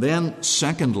 And then,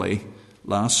 secondly,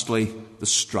 lastly, the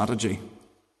strategy.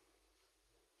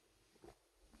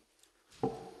 The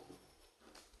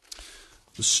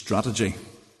strategy.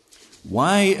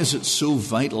 Why is it so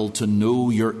vital to know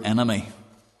your enemy?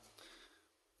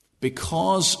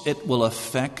 Because it will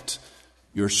affect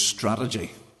your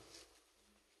strategy.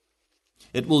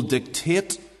 It will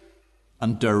dictate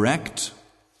and direct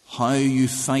how you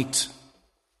fight.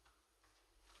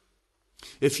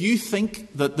 If you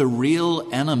think that the real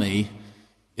enemy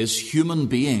is human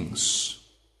beings,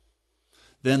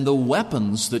 then the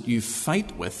weapons that you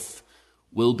fight with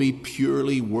will be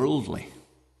purely worldly.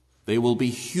 They will be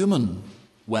human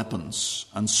weapons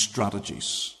and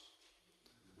strategies.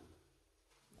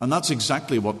 And that's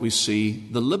exactly what we see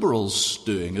the liberals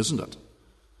doing, isn't it?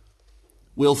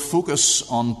 We'll focus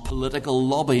on political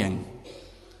lobbying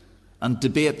and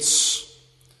debates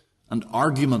and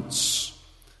arguments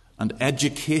and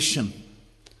education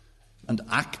and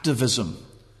activism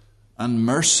and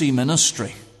mercy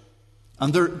ministry.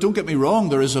 And don't get me wrong,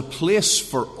 there is a place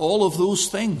for all of those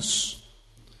things.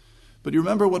 But you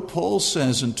remember what Paul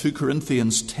says in 2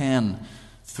 Corinthians 10,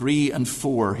 3 and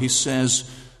 4. He says,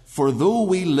 "For though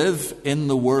we live in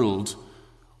the world,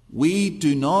 we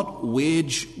do not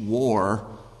wage war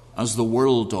as the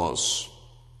world does.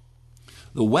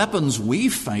 The weapons we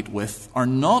fight with are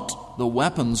not the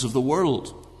weapons of the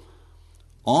world.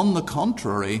 On the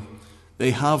contrary,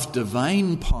 they have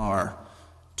divine power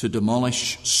to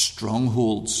demolish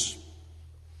strongholds."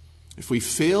 If we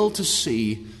fail to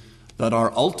see that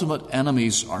our ultimate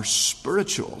enemies are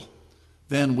spiritual,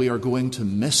 then we are going to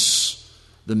miss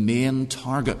the main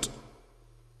target.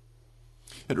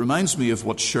 It reminds me of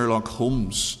what Sherlock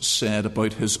Holmes said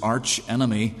about his arch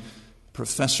enemy,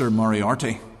 Professor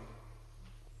Moriarty.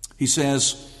 He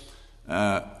says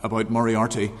about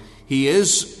Moriarty, "He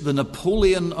is the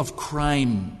Napoleon of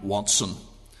crime, Watson.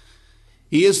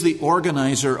 He is the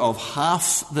organizer of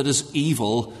half that is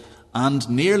evil and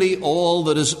nearly all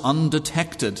that is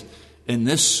undetected in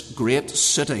this great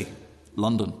city,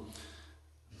 London.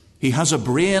 He has a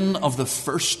brain of the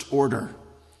first order.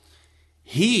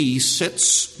 He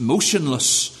sits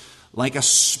motionless like a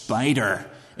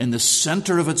spider in the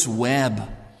center of its web.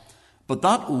 But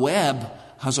that web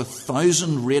has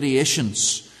 1,000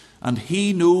 radiations, and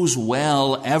he knows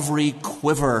well every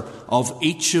quiver of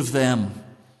each of them.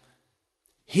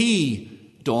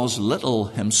 He does little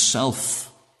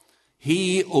himself.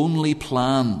 He only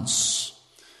plans,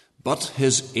 but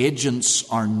his agents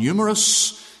are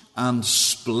numerous and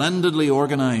splendidly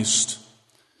organized.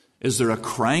 Is there a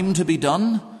crime to be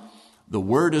done? The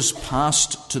word is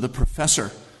passed to the professor.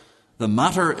 The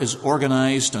matter is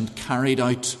organized and carried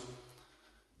out.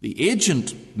 The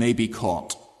agent may be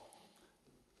caught,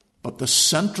 but the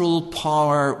central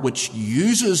power which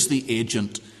uses the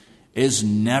agent is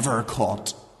never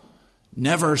caught,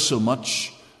 never so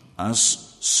much as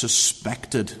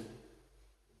suspected.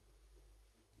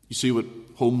 You see what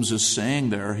Holmes is saying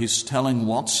there? He's telling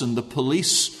Watson the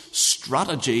police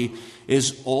strategy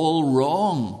is all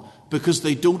wrong because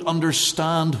they don't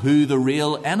understand who the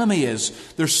real enemy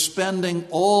is. They're spending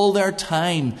all their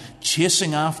time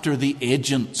chasing after the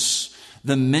agents,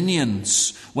 the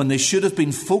minions, when they should have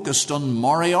been focused on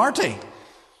Moriarty.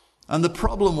 And the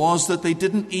problem was that they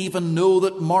didn't even know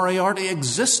that Moriarty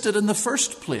existed in the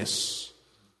first place.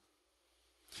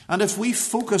 And if we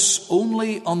focus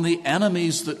only on the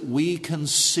enemies that we can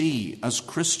see as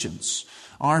Christians,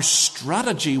 our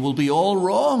strategy will be all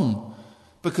wrong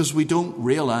because we don't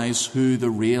realize who the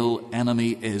real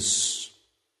enemy is.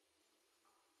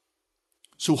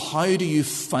 So how do you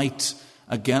fight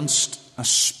against a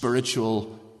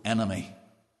spiritual enemy?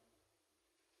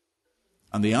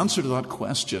 And the answer to that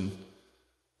question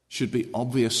should be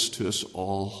obvious to us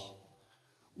all.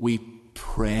 We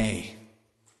pray.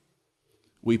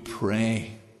 We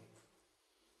pray.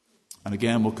 And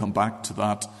again, we'll come back to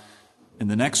that in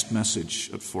the next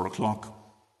message at 4 o'clock.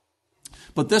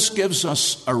 But this gives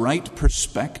us a right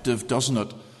perspective, doesn't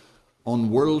it,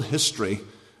 on world history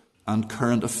and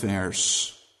current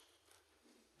affairs.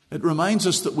 It reminds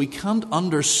us that we can't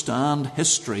understand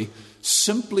history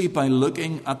simply by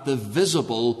looking at the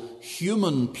visible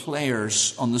human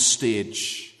players on the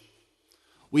stage.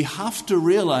 We have to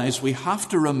realize, we have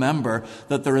to remember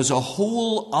that there is a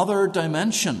whole other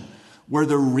dimension where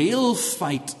the real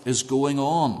fight is going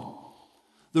on.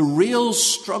 The real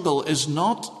struggle is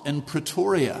not in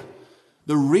Pretoria.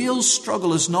 The real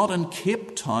struggle is not in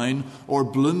Cape Town or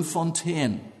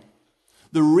Bloemfontein.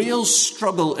 The real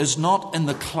struggle is not in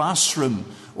the classroom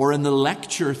or in the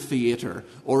lecture theatre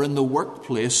or in the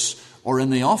workplace or in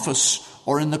the office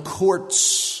or in the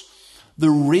courts. The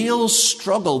real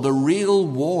struggle, the real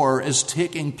war is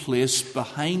taking place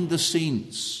behind the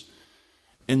scenes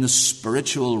in the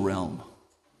spiritual realm.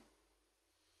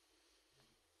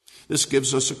 This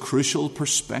gives us a crucial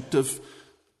perspective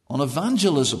on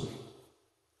evangelism.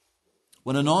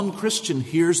 When a non-Christian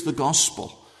hears the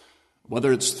gospel,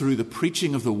 whether it's through the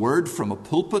preaching of the word from a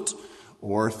pulpit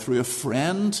or through a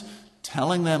friend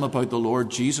telling them about the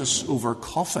Lord Jesus over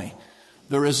coffee,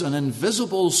 there is an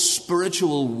invisible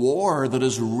spiritual war that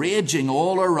is raging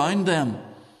all around them.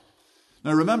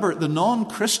 Now remember, the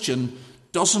non-Christian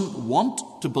doesn't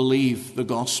want to believe the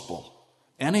gospel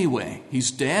anyway.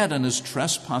 He's dead in his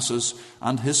trespasses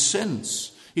and his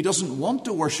sins. He doesn't want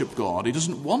to worship God. He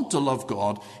doesn't want to love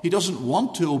God. He doesn't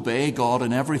want to obey God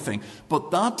in everything.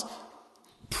 But that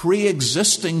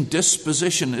pre-existing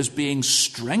disposition is being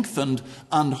strengthened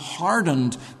and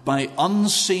hardened by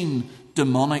unseen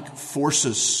demonic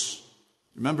forces.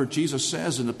 Remember, Jesus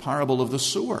says in the parable of the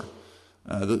sower,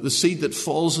 the seed that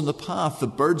falls in the path, the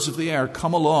birds of the air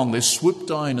come along, they swoop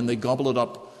down and they gobble it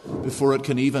up before it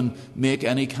can even make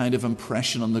any kind of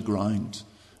impression on the ground.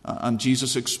 And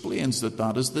Jesus explains that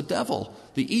that is the devil,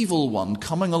 the evil one,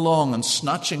 coming along and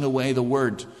snatching away the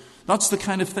word. That's the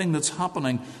kind of thing that's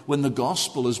happening when the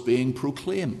gospel is being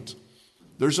proclaimed.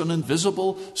 There's an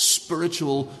invisible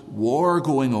spiritual war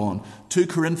going on. 2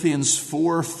 Corinthians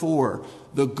 4:4.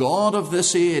 The God of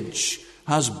this age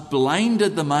has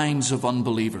blinded the minds of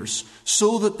unbelievers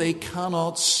so that they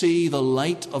cannot see the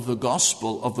light of the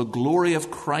gospel of the glory of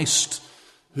Christ,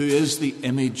 who is the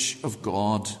image of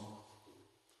God.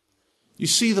 You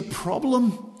see the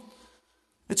problem?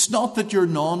 It's not that your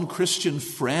non-Christian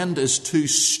friend is too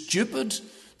stupid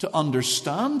to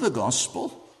understand the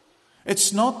gospel.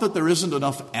 It's not that there isn't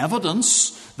enough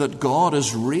evidence that God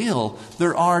is real.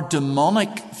 There are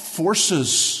demonic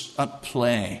forces at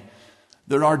play.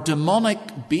 There are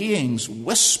demonic beings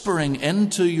whispering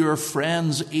into your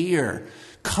friend's ear,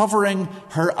 covering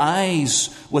her eyes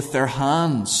with their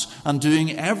hands and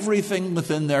doing everything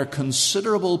within their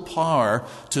considerable power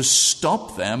to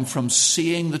stop them from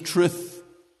seeing the truth.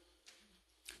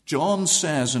 John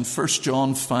says in 1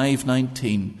 John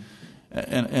 5:19,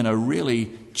 in a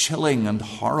really chilling and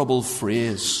horrible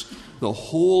phrase, the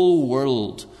whole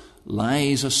world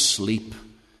lies asleep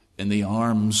in the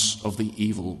arms of the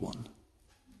evil one.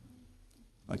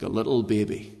 Like a little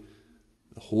baby,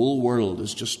 the whole world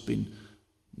has just been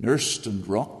nursed and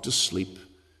rocked to sleep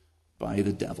by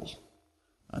the devil.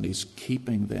 and he's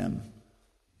keeping them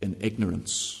in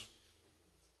ignorance.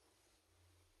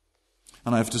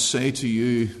 And I have to say to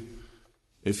you,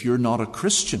 if you're not a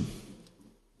Christian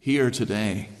here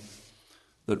today,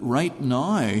 that right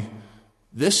now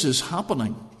this is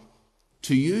happening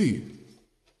to you.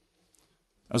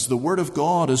 As the Word of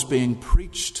God is being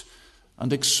preached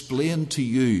and explained to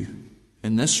you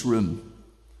in this room,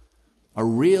 a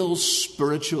real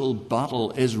spiritual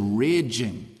battle is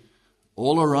raging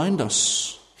all around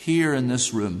us here in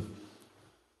this room.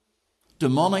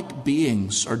 Demonic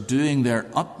beings are doing their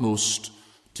utmost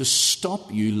to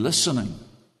stop you listening,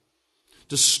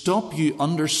 to stop you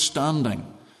understanding,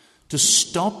 to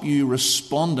stop you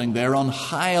responding. They're on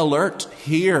high alert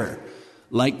here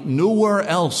like nowhere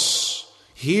else.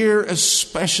 Here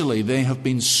especially, they have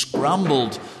been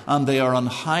scrambled and they are on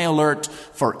high alert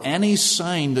for any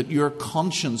sign that your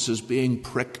conscience is being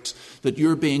pricked, that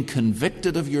you're being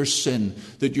convicted of your sin,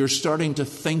 that you're starting to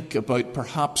think about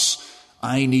perhaps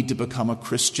I need to become a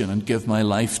Christian and give my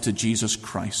life to Jesus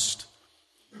Christ.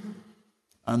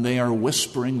 And they are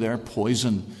whispering their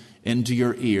poison into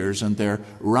your ears, and they're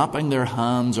wrapping their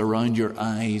hands around your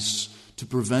eyes to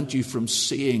prevent you from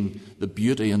seeing the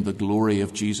beauty and the glory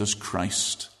of Jesus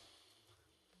Christ.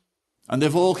 And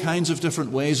they've all kinds of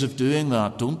different ways of doing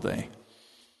that, don't they?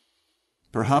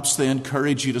 Perhaps they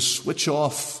encourage you to switch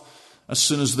off as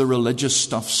soon as the religious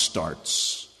stuff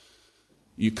starts.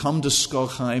 You come to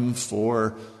Skogheim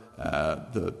for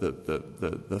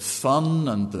the fun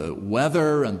and the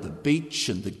weather and the beach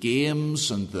and the games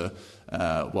and the,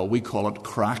 we call it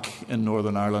crack in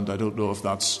Northern Ireland. I don't know if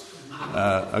that's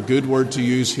a good word to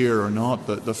use here or not.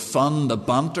 The fun, the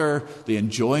banter, the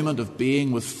enjoyment of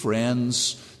being with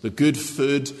friends, the good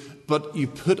food. But you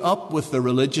put up with the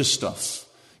religious stuff.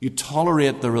 You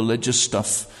tolerate the religious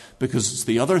stuff because it's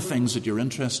the other things that you're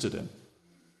interested in.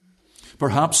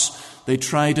 Perhaps they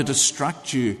try to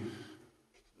distract you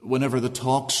whenever the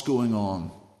talk's going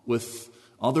on with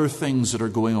other things that are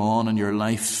going on in your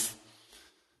life.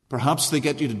 Perhaps they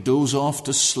get you to doze off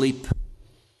to sleep.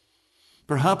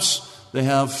 Perhaps they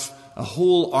have a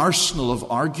whole arsenal of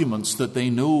arguments that they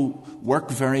know work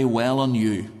very well on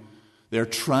you. They're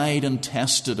tried and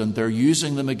tested, and they're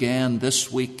using them again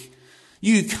this week.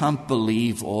 You can't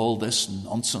believe all this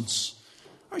nonsense.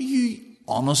 Are you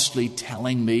honestly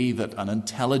telling me that an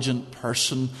intelligent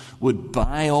person would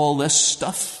buy all this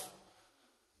stuff?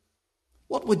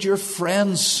 What would your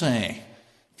friends say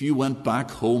if you went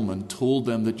back home and told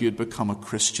them that you'd become a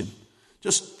Christian?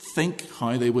 Just think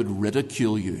how they would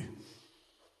ridicule you.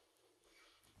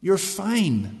 You're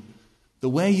fine the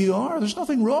way you are. There's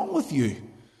nothing wrong with you.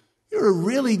 You're a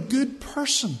really good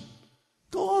person.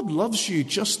 God loves you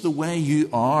just the way you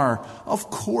are. Of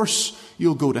course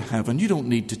you'll go to heaven. You don't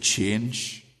need to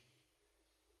change.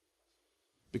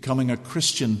 Becoming a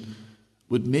Christian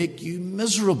would make you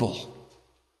miserable.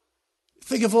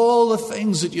 Think of all the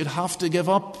things that you'd have to give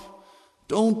up.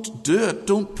 Don't do it.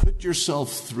 Don't put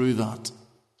yourself through that.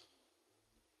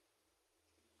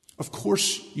 Of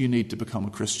course you need to become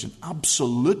a Christian.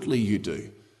 Absolutely you do.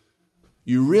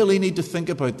 You really need to think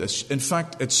about this. In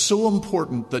fact, it's so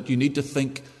important that you need to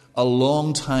think a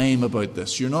long time about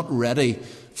this. You're not ready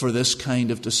for this kind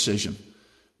of decision.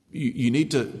 You need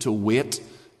to wait,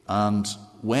 and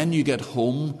when you get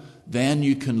home, then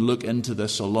you can look into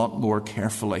this a lot more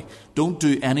carefully. Don't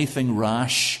do anything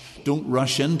rash. Don't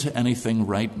rush into anything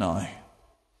right now.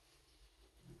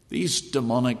 These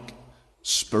demonic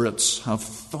spirits have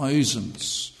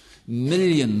thousands,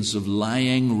 millions of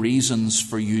lying reasons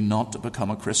for you not to become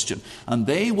a Christian. And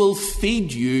they will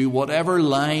feed you whatever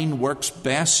line works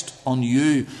best on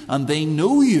you. And they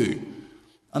know you.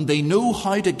 And they know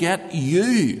how to get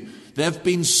you. They've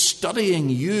been studying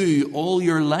you all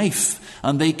your life.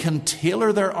 And they can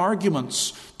tailor their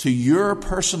arguments to your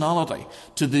personality,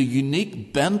 to the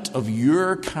unique bent of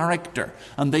your character.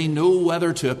 And they know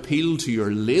whether to appeal to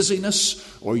your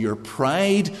laziness or your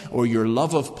pride or your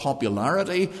love of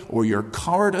popularity or your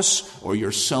cowardice or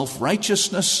your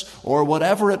self-righteousness or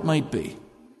whatever it might be.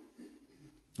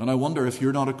 And I wonder, if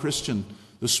you're not a Christian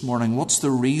this morning, what's the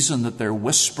reason that they're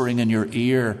whispering in your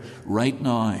ear right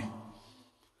now?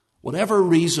 Whatever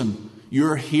reason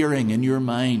you're hearing in your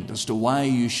mind as to why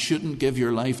you shouldn't give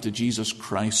your life to Jesus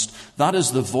Christ, that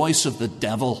is the voice of the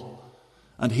devil.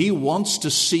 And he wants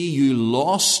to see you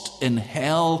lost in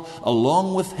hell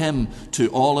along with him to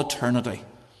all eternity.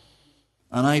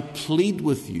 And I plead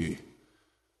with you,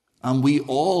 and we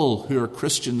all who are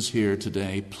Christians here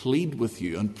today plead with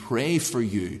you and pray for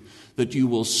you that you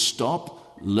will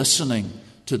stop listening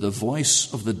to the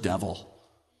voice of the devil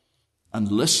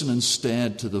and listen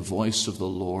instead to the voice of the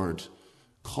Lord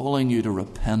calling you to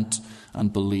repent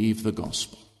and believe the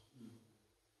gospel.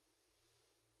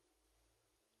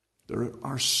 There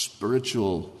are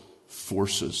spiritual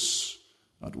forces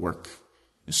at work,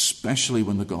 especially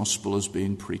when the gospel is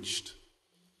being preached.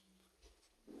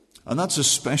 And that's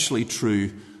especially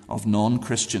true of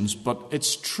non-Christians, but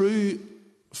it's true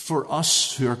for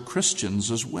us who are Christians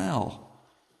as well.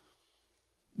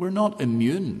 We're not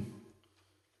immune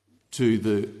to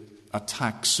the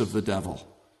attacks of the devil.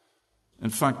 In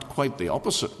fact, quite the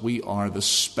opposite. We are the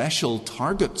special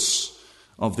targets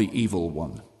of the evil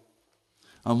one.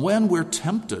 And when we're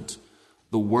tempted,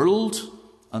 the world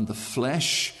and the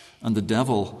flesh and the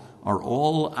devil are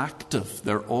all active.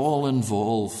 They're all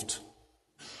involved.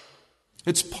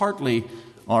 It's partly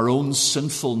our own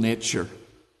sinful nature.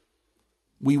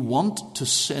 We want to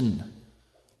sin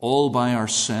all by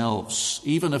ourselves.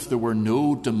 Even if there were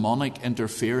no demonic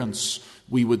interference,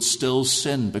 we would still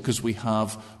sin because we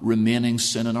have remaining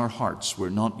sin in our hearts. We're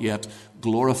not yet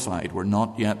glorified. We're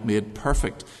not yet made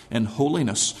perfect in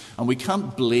holiness. And we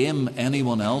can't blame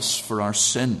anyone else for our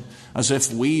sin as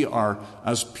if we are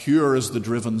as pure as the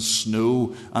driven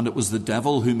snow and it was the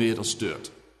devil who made us do it.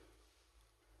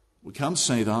 We can't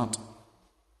say that.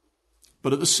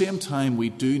 But at the same time, we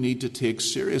do need to take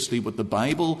seriously what the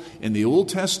Bible in the Old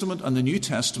Testament and the New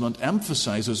Testament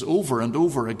emphasizes over and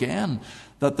over again,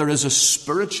 that there is a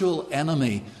spiritual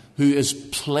enemy who is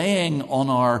playing on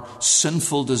our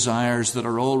sinful desires that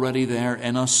are already there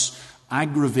in us,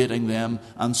 aggravating them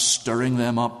and stirring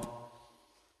them up.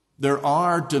 There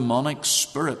are demonic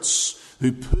spirits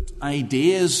who put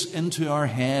ideas into our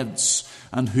heads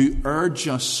and who urge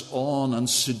us on and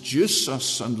seduce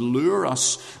us and lure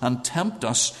us and tempt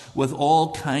us with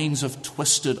all kinds of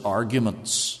twisted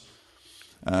arguments.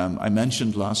 I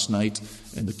mentioned last night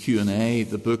in the Q&A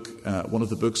the book, one of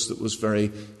the books that was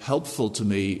very helpful to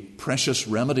me, Precious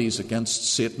Remedies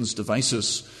Against Satan's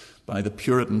Devices by the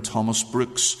Puritan Thomas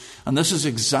Brooks. And this is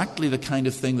exactly the kind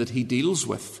of thing that he deals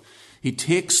with. He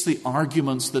takes the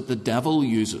arguments that the devil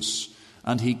uses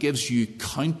and he gives you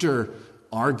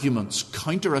counter-arguments,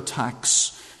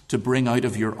 counter-attacks to bring out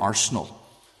of your arsenal.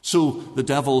 So the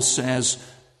devil says,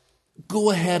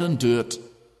 go ahead and do it.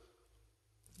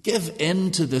 Give in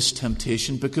to this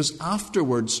temptation because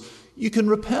afterwards you can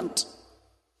repent.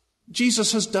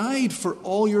 Jesus has died for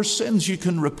all your sins. You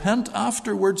can repent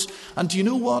afterwards. And do you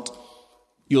know what?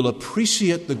 You'll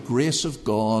appreciate the grace of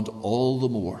God all the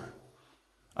more.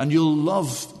 And you'll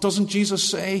love, doesn't Jesus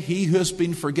say, he who has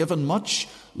been forgiven much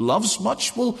loves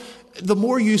much? Well, the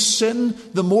more you sin,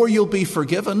 the more you'll be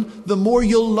forgiven, the more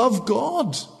you'll love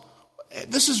God.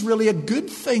 This is really a good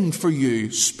thing for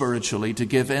you spiritually to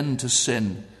give in to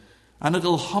sin, and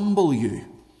it'll humble you.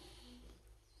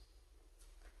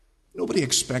 Nobody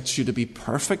expects you to be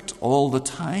perfect all the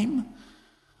time.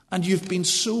 And you've been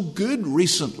so good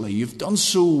recently. You've done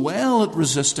so well at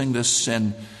resisting this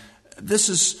sin. This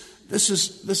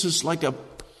is like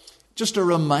just a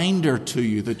reminder to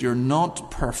you that you're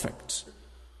not perfect.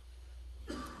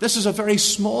 This is a very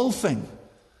small thing.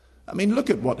 I mean, look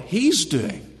at what he's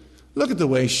doing. Look at the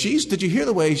way she's. Did you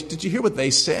hear what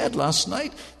they said last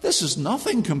night? This is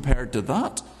nothing compared to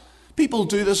that. People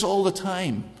do this all the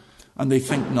time, and they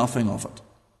think nothing of it.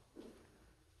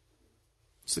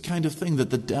 It's the kind of thing that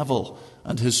the devil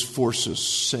and his forces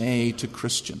say to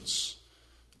Christians,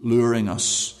 luring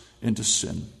us into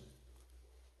sin.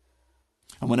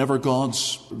 And whenever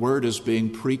God's word is being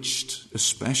preached,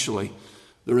 especially,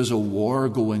 there is a war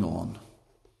going on.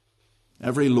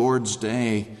 Every Lord's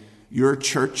Day, your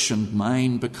church and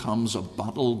mine becomes a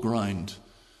battleground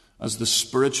as the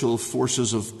spiritual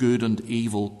forces of good and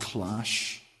evil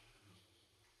clash.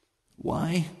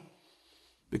 Why?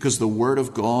 Because the Word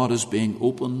of God is being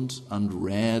opened and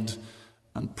read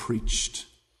and preached.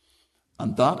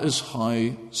 And that is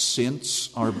how saints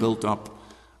are built up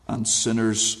and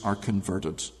sinners are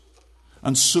converted.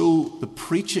 And so the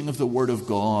preaching of the Word of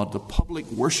God, the public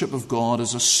worship of God,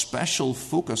 is a special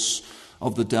focus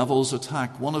of the devil's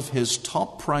attack. One of his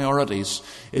top priorities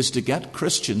is to get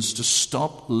Christians to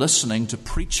stop listening to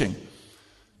preaching,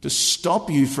 to stop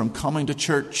you from coming to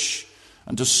church,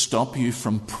 and to stop you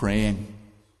from praying.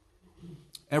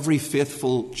 Every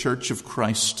faithful church of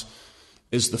Christ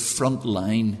is the front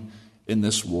line in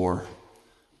this war.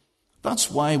 That's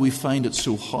why we find it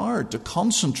so hard to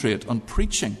concentrate on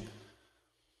preaching.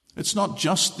 It's not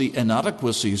just the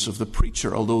inadequacies of the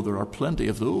preacher, although there are plenty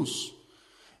of those.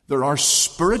 There are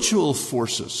spiritual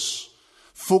forces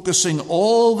focusing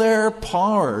all their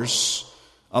powers.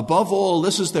 Above all,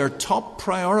 this is their top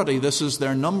priority. This is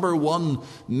their number one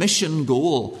mission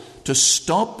goal, to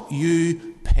stop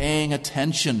you paying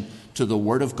attention to the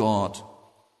Word of God.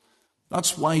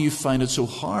 That's why you find it so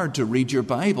hard to read your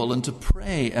Bible and to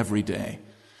pray every day.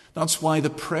 That's why the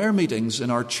prayer meetings in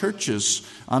our churches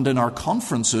and in our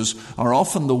conferences are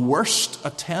often the worst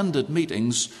attended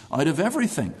meetings out of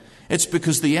everything. It's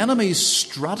because the enemy's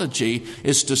strategy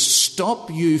is to stop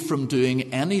you from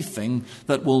doing anything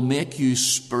that will make you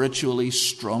spiritually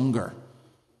stronger.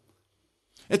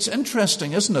 It's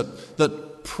interesting, isn't it,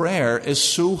 that prayer is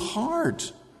so hard.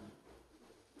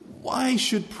 Why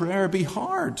should prayer be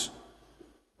hard?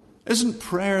 Isn't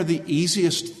prayer the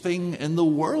easiest thing in the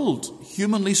world,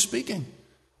 humanly speaking?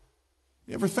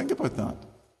 You ever think about that?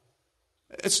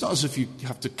 It's not as if you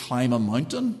have to climb a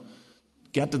mountain,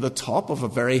 get to the top of a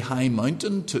very high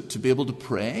mountain to be able to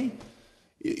pray.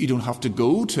 You don't have to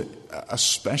go to a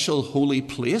special holy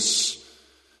place.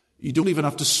 You don't even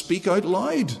have to speak out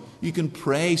loud. You can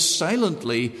pray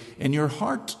silently in your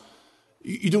heart.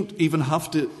 You don't even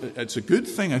have to, it's a good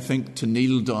thing, I think, to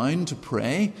kneel down to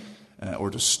pray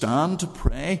or to stand to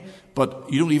pray, but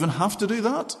you don't even have to do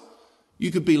that.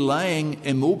 You could be lying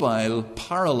immobile,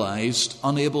 paralyzed,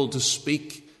 unable to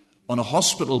speak on a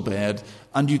hospital bed,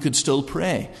 and you could still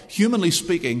pray. Humanly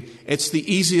speaking, it's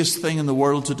the easiest thing in the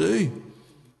world to do.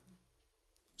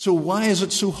 So why is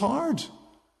it so hard?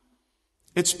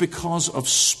 It's because of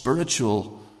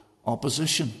spiritual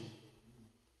opposition.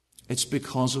 It's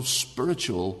because of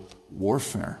spiritual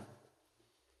warfare.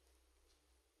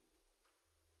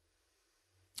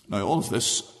 Now, all of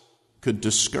this could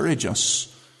discourage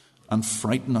us and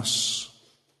frighten us.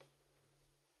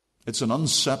 It's an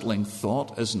unsettling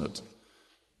thought, isn't it?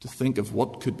 To think of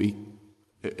what could be,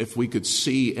 if we could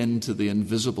see into the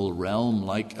invisible realm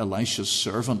like Elisha's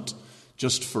servant,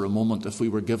 just for a moment, if we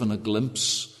were given a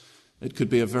glimpse, it could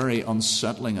be a very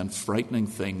unsettling and frightening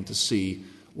thing to see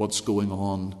what's going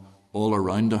on all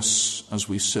around us as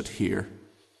we sit here.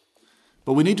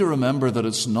 But we need to remember that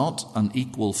it's not an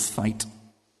equal fight.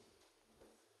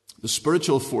 The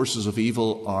spiritual forces of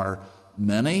evil are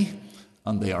many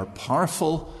and they are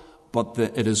powerful, but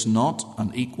it is not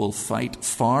an equal fight,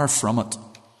 far from it.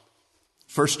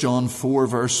 1 John 4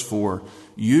 verse 4,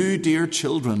 you, dear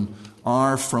children,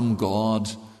 are from God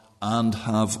and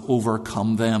have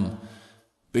overcome them,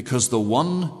 because the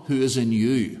one who is in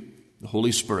you, the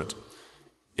Holy Spirit,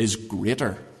 is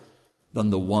greater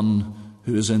than the one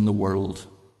who is in the world.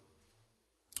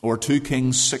 Or 2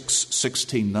 Kings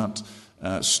 6:16, that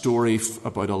story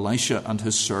about Elisha and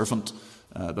his servant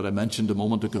that I mentioned a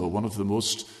moment ago, one of the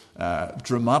most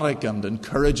dramatic and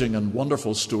encouraging and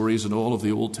wonderful stories in all of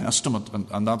the Old Testament,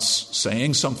 and that's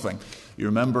saying something. You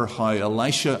remember how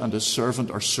Elisha and his servant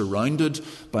are surrounded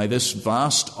by this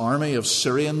vast army of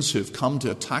Syrians who've come to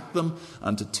attack them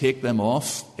and to take them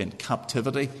off in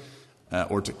captivity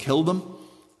or to kill them.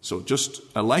 So just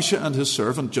Elisha and his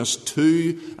servant, just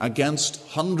two against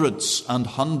hundreds and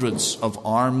hundreds of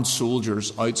armed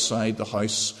soldiers outside the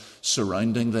house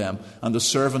surrounding them. And the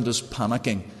servant is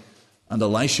panicking. And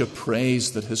Elisha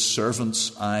prays that his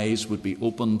servant's eyes would be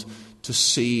opened to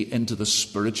see into the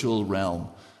spiritual realm.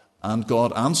 And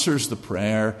God answers the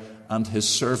prayer, and his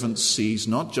servant sees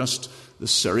not just the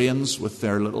Syrians with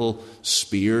their little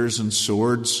spears and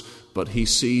swords, but he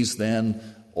sees then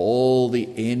all the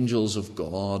angels of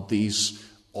God, these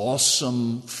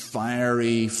awesome,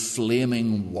 fiery,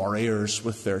 flaming warriors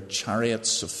with their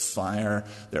chariots of fire,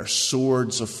 their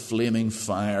swords of flaming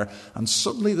fire. And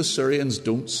suddenly the Syrians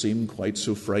don't seem quite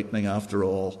so frightening after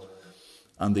all.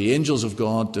 And the angels of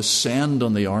God descend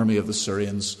on the army of the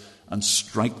Syrians and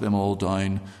strike them all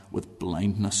down with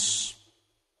blindness.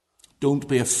 Don't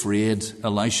be afraid,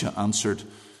 Elisha answered.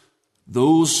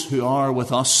 Those who are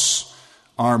with us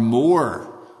are more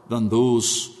than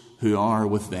those who are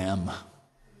with them.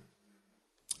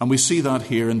 And we see that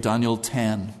here in Daniel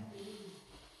 10.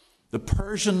 The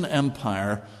Persian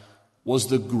Empire was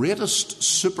the greatest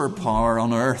superpower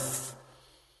on earth.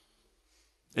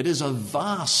 It is a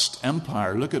vast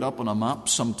empire. Look it up on a map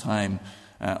sometime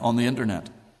on the internet.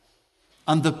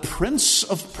 And the Prince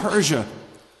of Persia,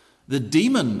 the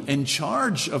demon in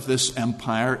charge of this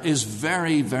empire, is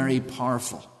very, very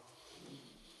powerful.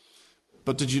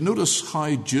 But did you notice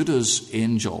how Judah's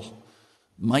angel,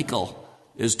 Michael,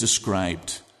 is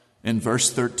described in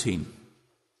verse 13?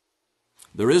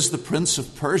 There is the Prince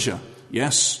of Persia,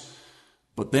 yes,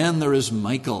 but then there is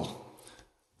Michael,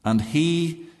 and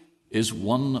he is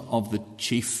one of the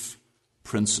chief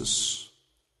princes.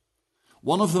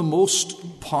 One of the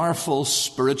most powerful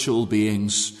spiritual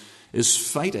beings is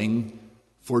fighting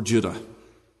for Judah.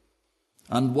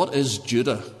 And what is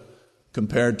Judah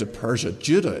compared to Persia?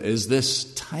 Judah is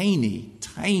this tiny,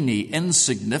 tiny,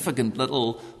 insignificant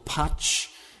little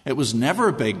patch It was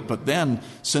never big, but then,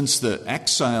 since the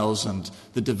exiles and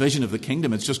the division of the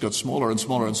kingdom, it's just got smaller and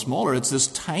smaller and smaller. It's this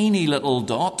tiny little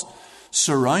dot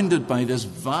surrounded by this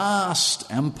vast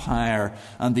empire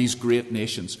and these great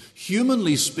nations.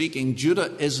 Humanly speaking,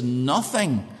 Judah is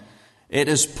nothing. It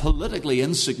is politically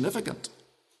insignificant.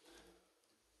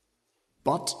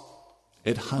 But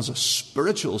it has a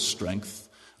spiritual strength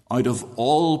out of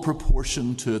all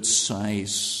proportion to its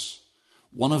size.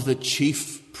 One of the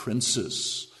chief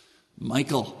princes,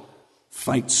 Michael,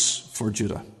 fights for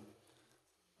Judah.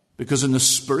 Because in the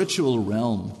spiritual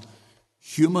realm,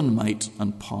 human might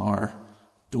and power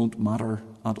don't matter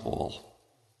at all.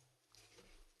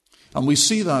 And we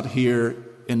see that here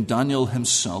in Daniel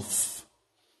himself.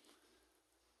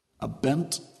 A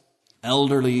bent,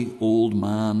 elderly old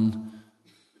man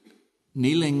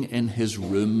kneeling in his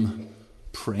room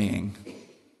praying.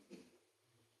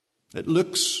 It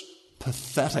looks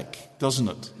pathetic, doesn't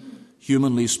it?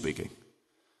 Humanly speaking.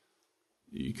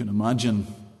 You can imagine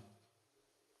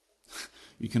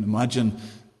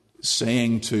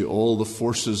saying to all the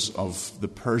forces of the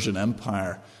Persian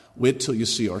Empire, wait till you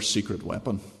see our secret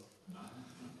weapon.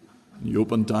 You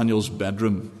open Daniel's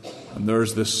bedroom, and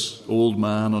there's this old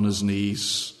man on his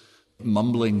knees,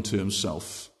 mumbling to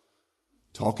himself,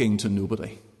 talking to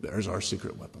nobody. There's our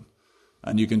secret weapon.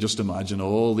 And you can just imagine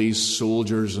all these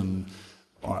soldiers and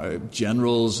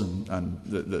generals and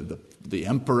the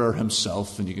emperor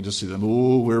himself, and you can just see them,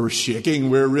 oh, we're shaking,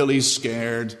 we're really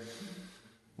scared.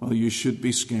 Well, you should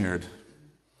be scared.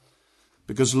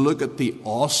 Because look at the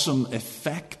awesome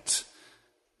effect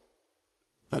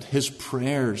that his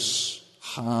prayers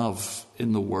have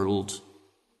in the world.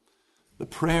 The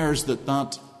prayers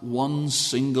that one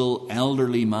single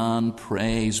elderly man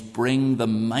prays bring the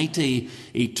mighty,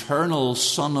 eternal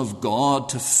Son of God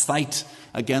to fight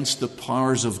against the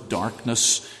powers of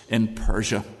darkness in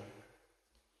Persia.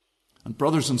 And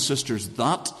brothers and sisters,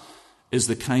 that is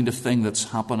the kind of thing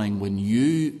that's happening when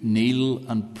you kneel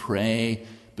and pray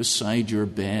beside your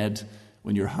bed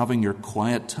when you're having your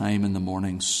quiet time in the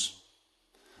mornings.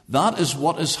 That is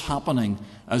what is happening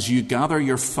as you gather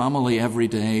your family every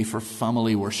day for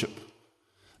family worship.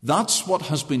 That's what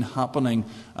has been happening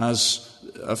as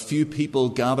a few people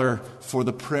gather for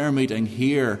the prayer meeting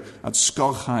here at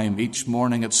Skogheim each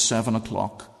morning at 7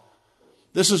 o'clock.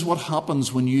 This is what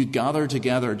happens when you gather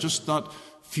together, just that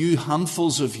few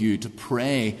handfuls of you, to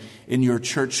pray in your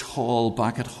church hall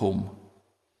back at home.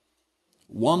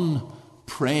 One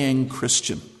praying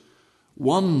Christian,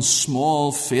 one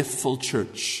small faithful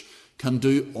church can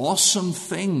do awesome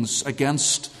things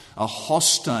against a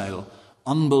hostile,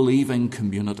 unbelieving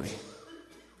community.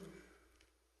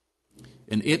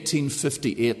 In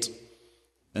 1858,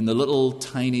 in the little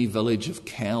tiny village of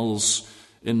Kells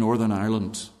in Northern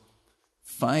Ireland,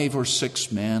 5 or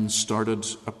 6 men started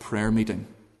a prayer meeting.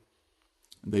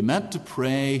 They met to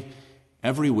pray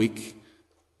every week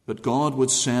that God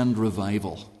would send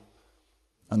revival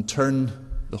and turn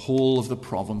the whole of the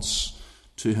province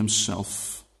to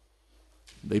himself.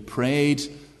 They prayed,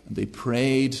 and they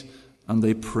prayed, and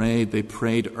they prayed. They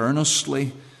prayed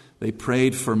earnestly. They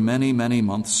prayed for many, many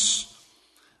months.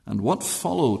 And what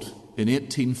followed in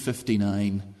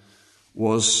 1859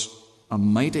 was a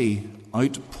mighty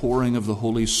outpouring of the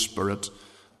Holy Spirit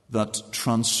that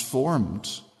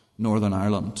transformed Northern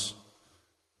Ireland.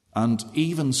 And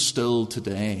even still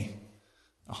today,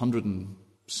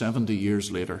 170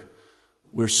 years later,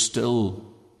 we're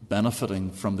still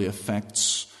benefiting from the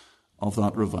effects of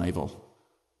that revival,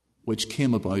 which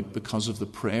came about because of the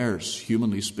prayers,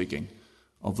 humanly speaking,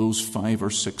 of those 5 or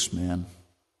 6 men.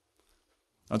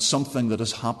 That's something that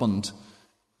has happened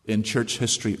in church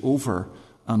history over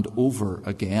and over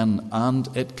again, and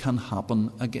it can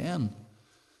happen again.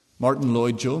 Martin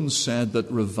Lloyd-Jones said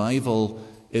that revival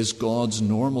is God's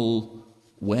normal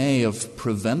way of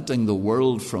preventing the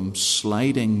world from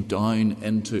sliding down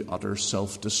into utter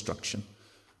self-destruction.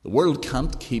 The world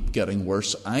can't keep getting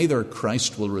worse. Either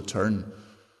Christ will return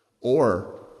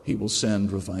or he will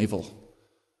send revival.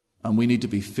 And we need to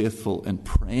be faithful in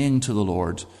praying to the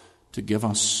Lord to give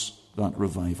us that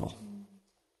revival.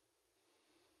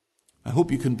 I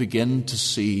hope you can begin to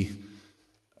see,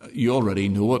 you already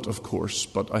know it, of course,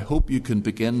 but I hope you can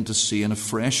begin to see in a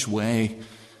fresh way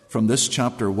from this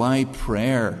chapter why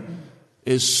prayer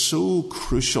is so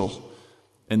crucial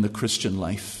in the Christian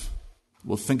life.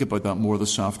 We'll think about that more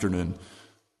this afternoon.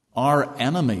 Our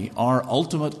enemy, our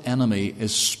ultimate enemy,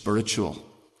 is spiritual.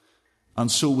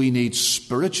 And so we need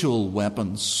spiritual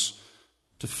weapons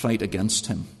to fight against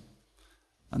him.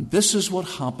 And this is what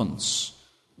happens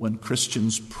when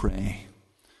Christians pray.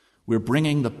 We're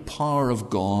bringing the power of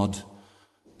God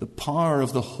the power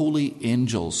of the holy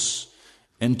angels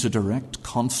into direct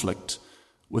conflict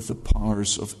with the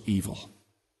powers of evil.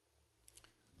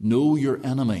 Know your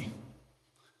enemy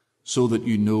so that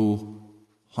you know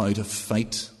how to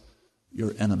fight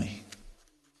your enemy.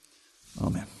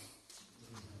 Amen.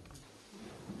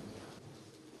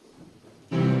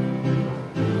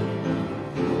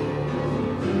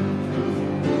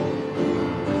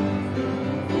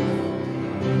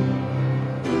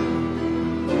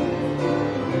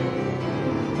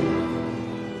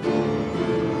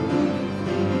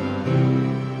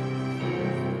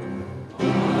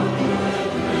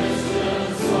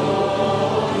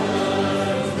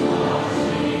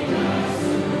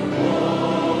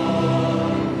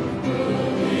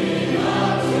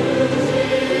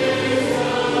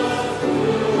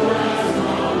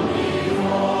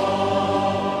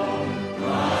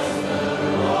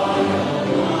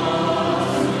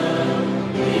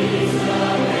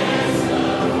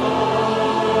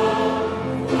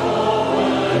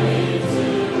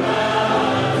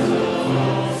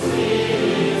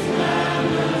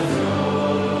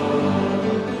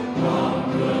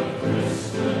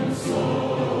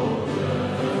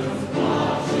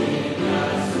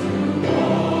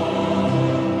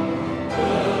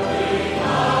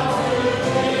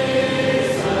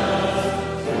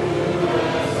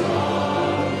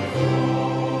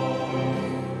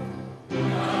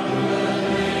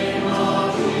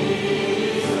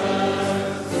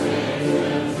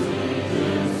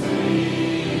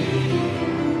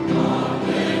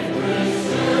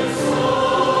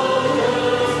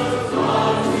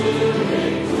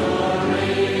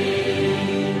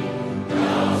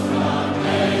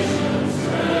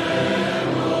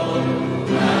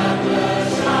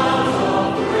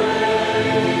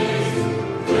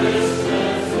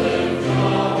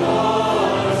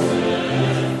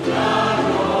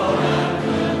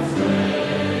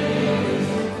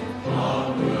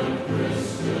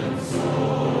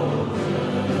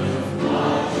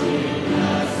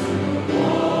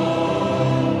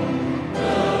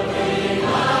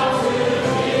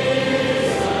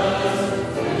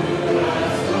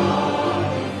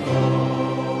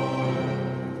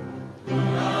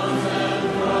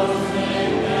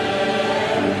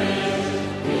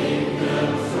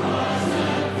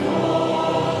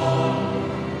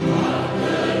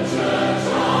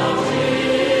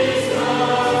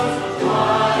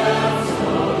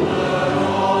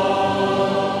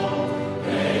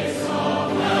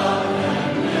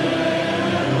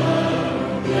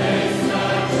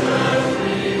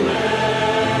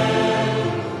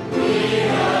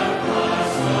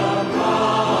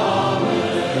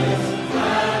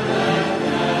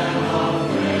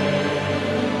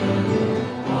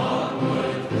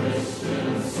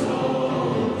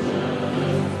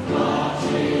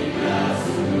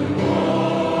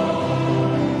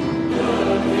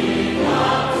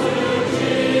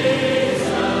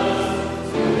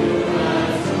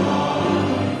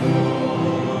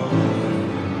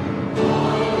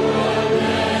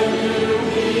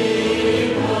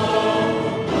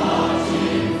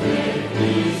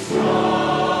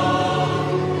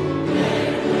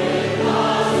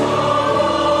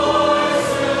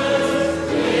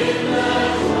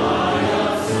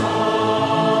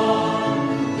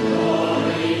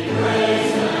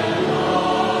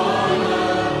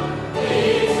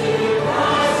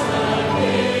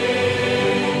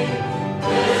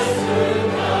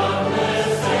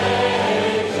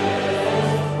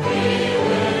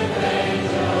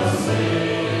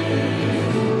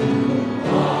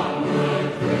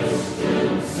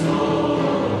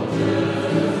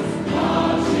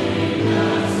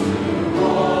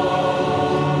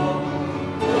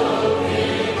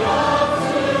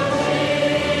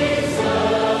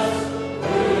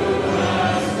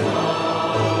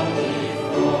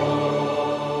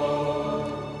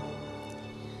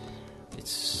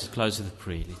 close with a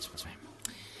prayer. Let's pray.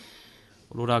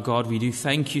 Lord our God, we do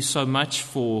thank you so much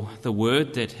for the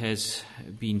word that has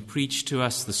been preached to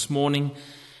us this morning.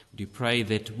 We do pray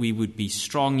that we would be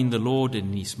strong in the Lord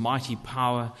and his mighty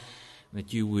power,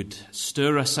 that you would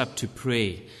stir us up to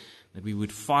prayer, that we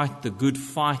would fight the good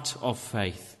fight of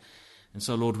faith. And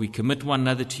so, Lord, we commit one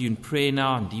another to you in prayer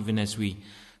now, and even as we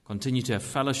continue to have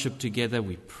fellowship together,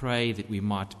 we pray that we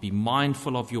might be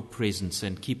mindful of your presence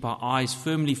and keep our eyes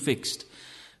firmly fixed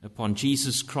upon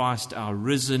Jesus Christ, our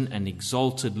risen and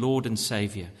exalted Lord and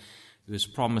Savior, who has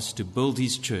promised to build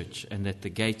his church and that the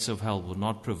gates of hell will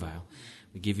not prevail.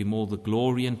 We give him all the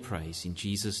glory and praise in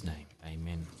Jesus' name.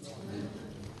 Amen.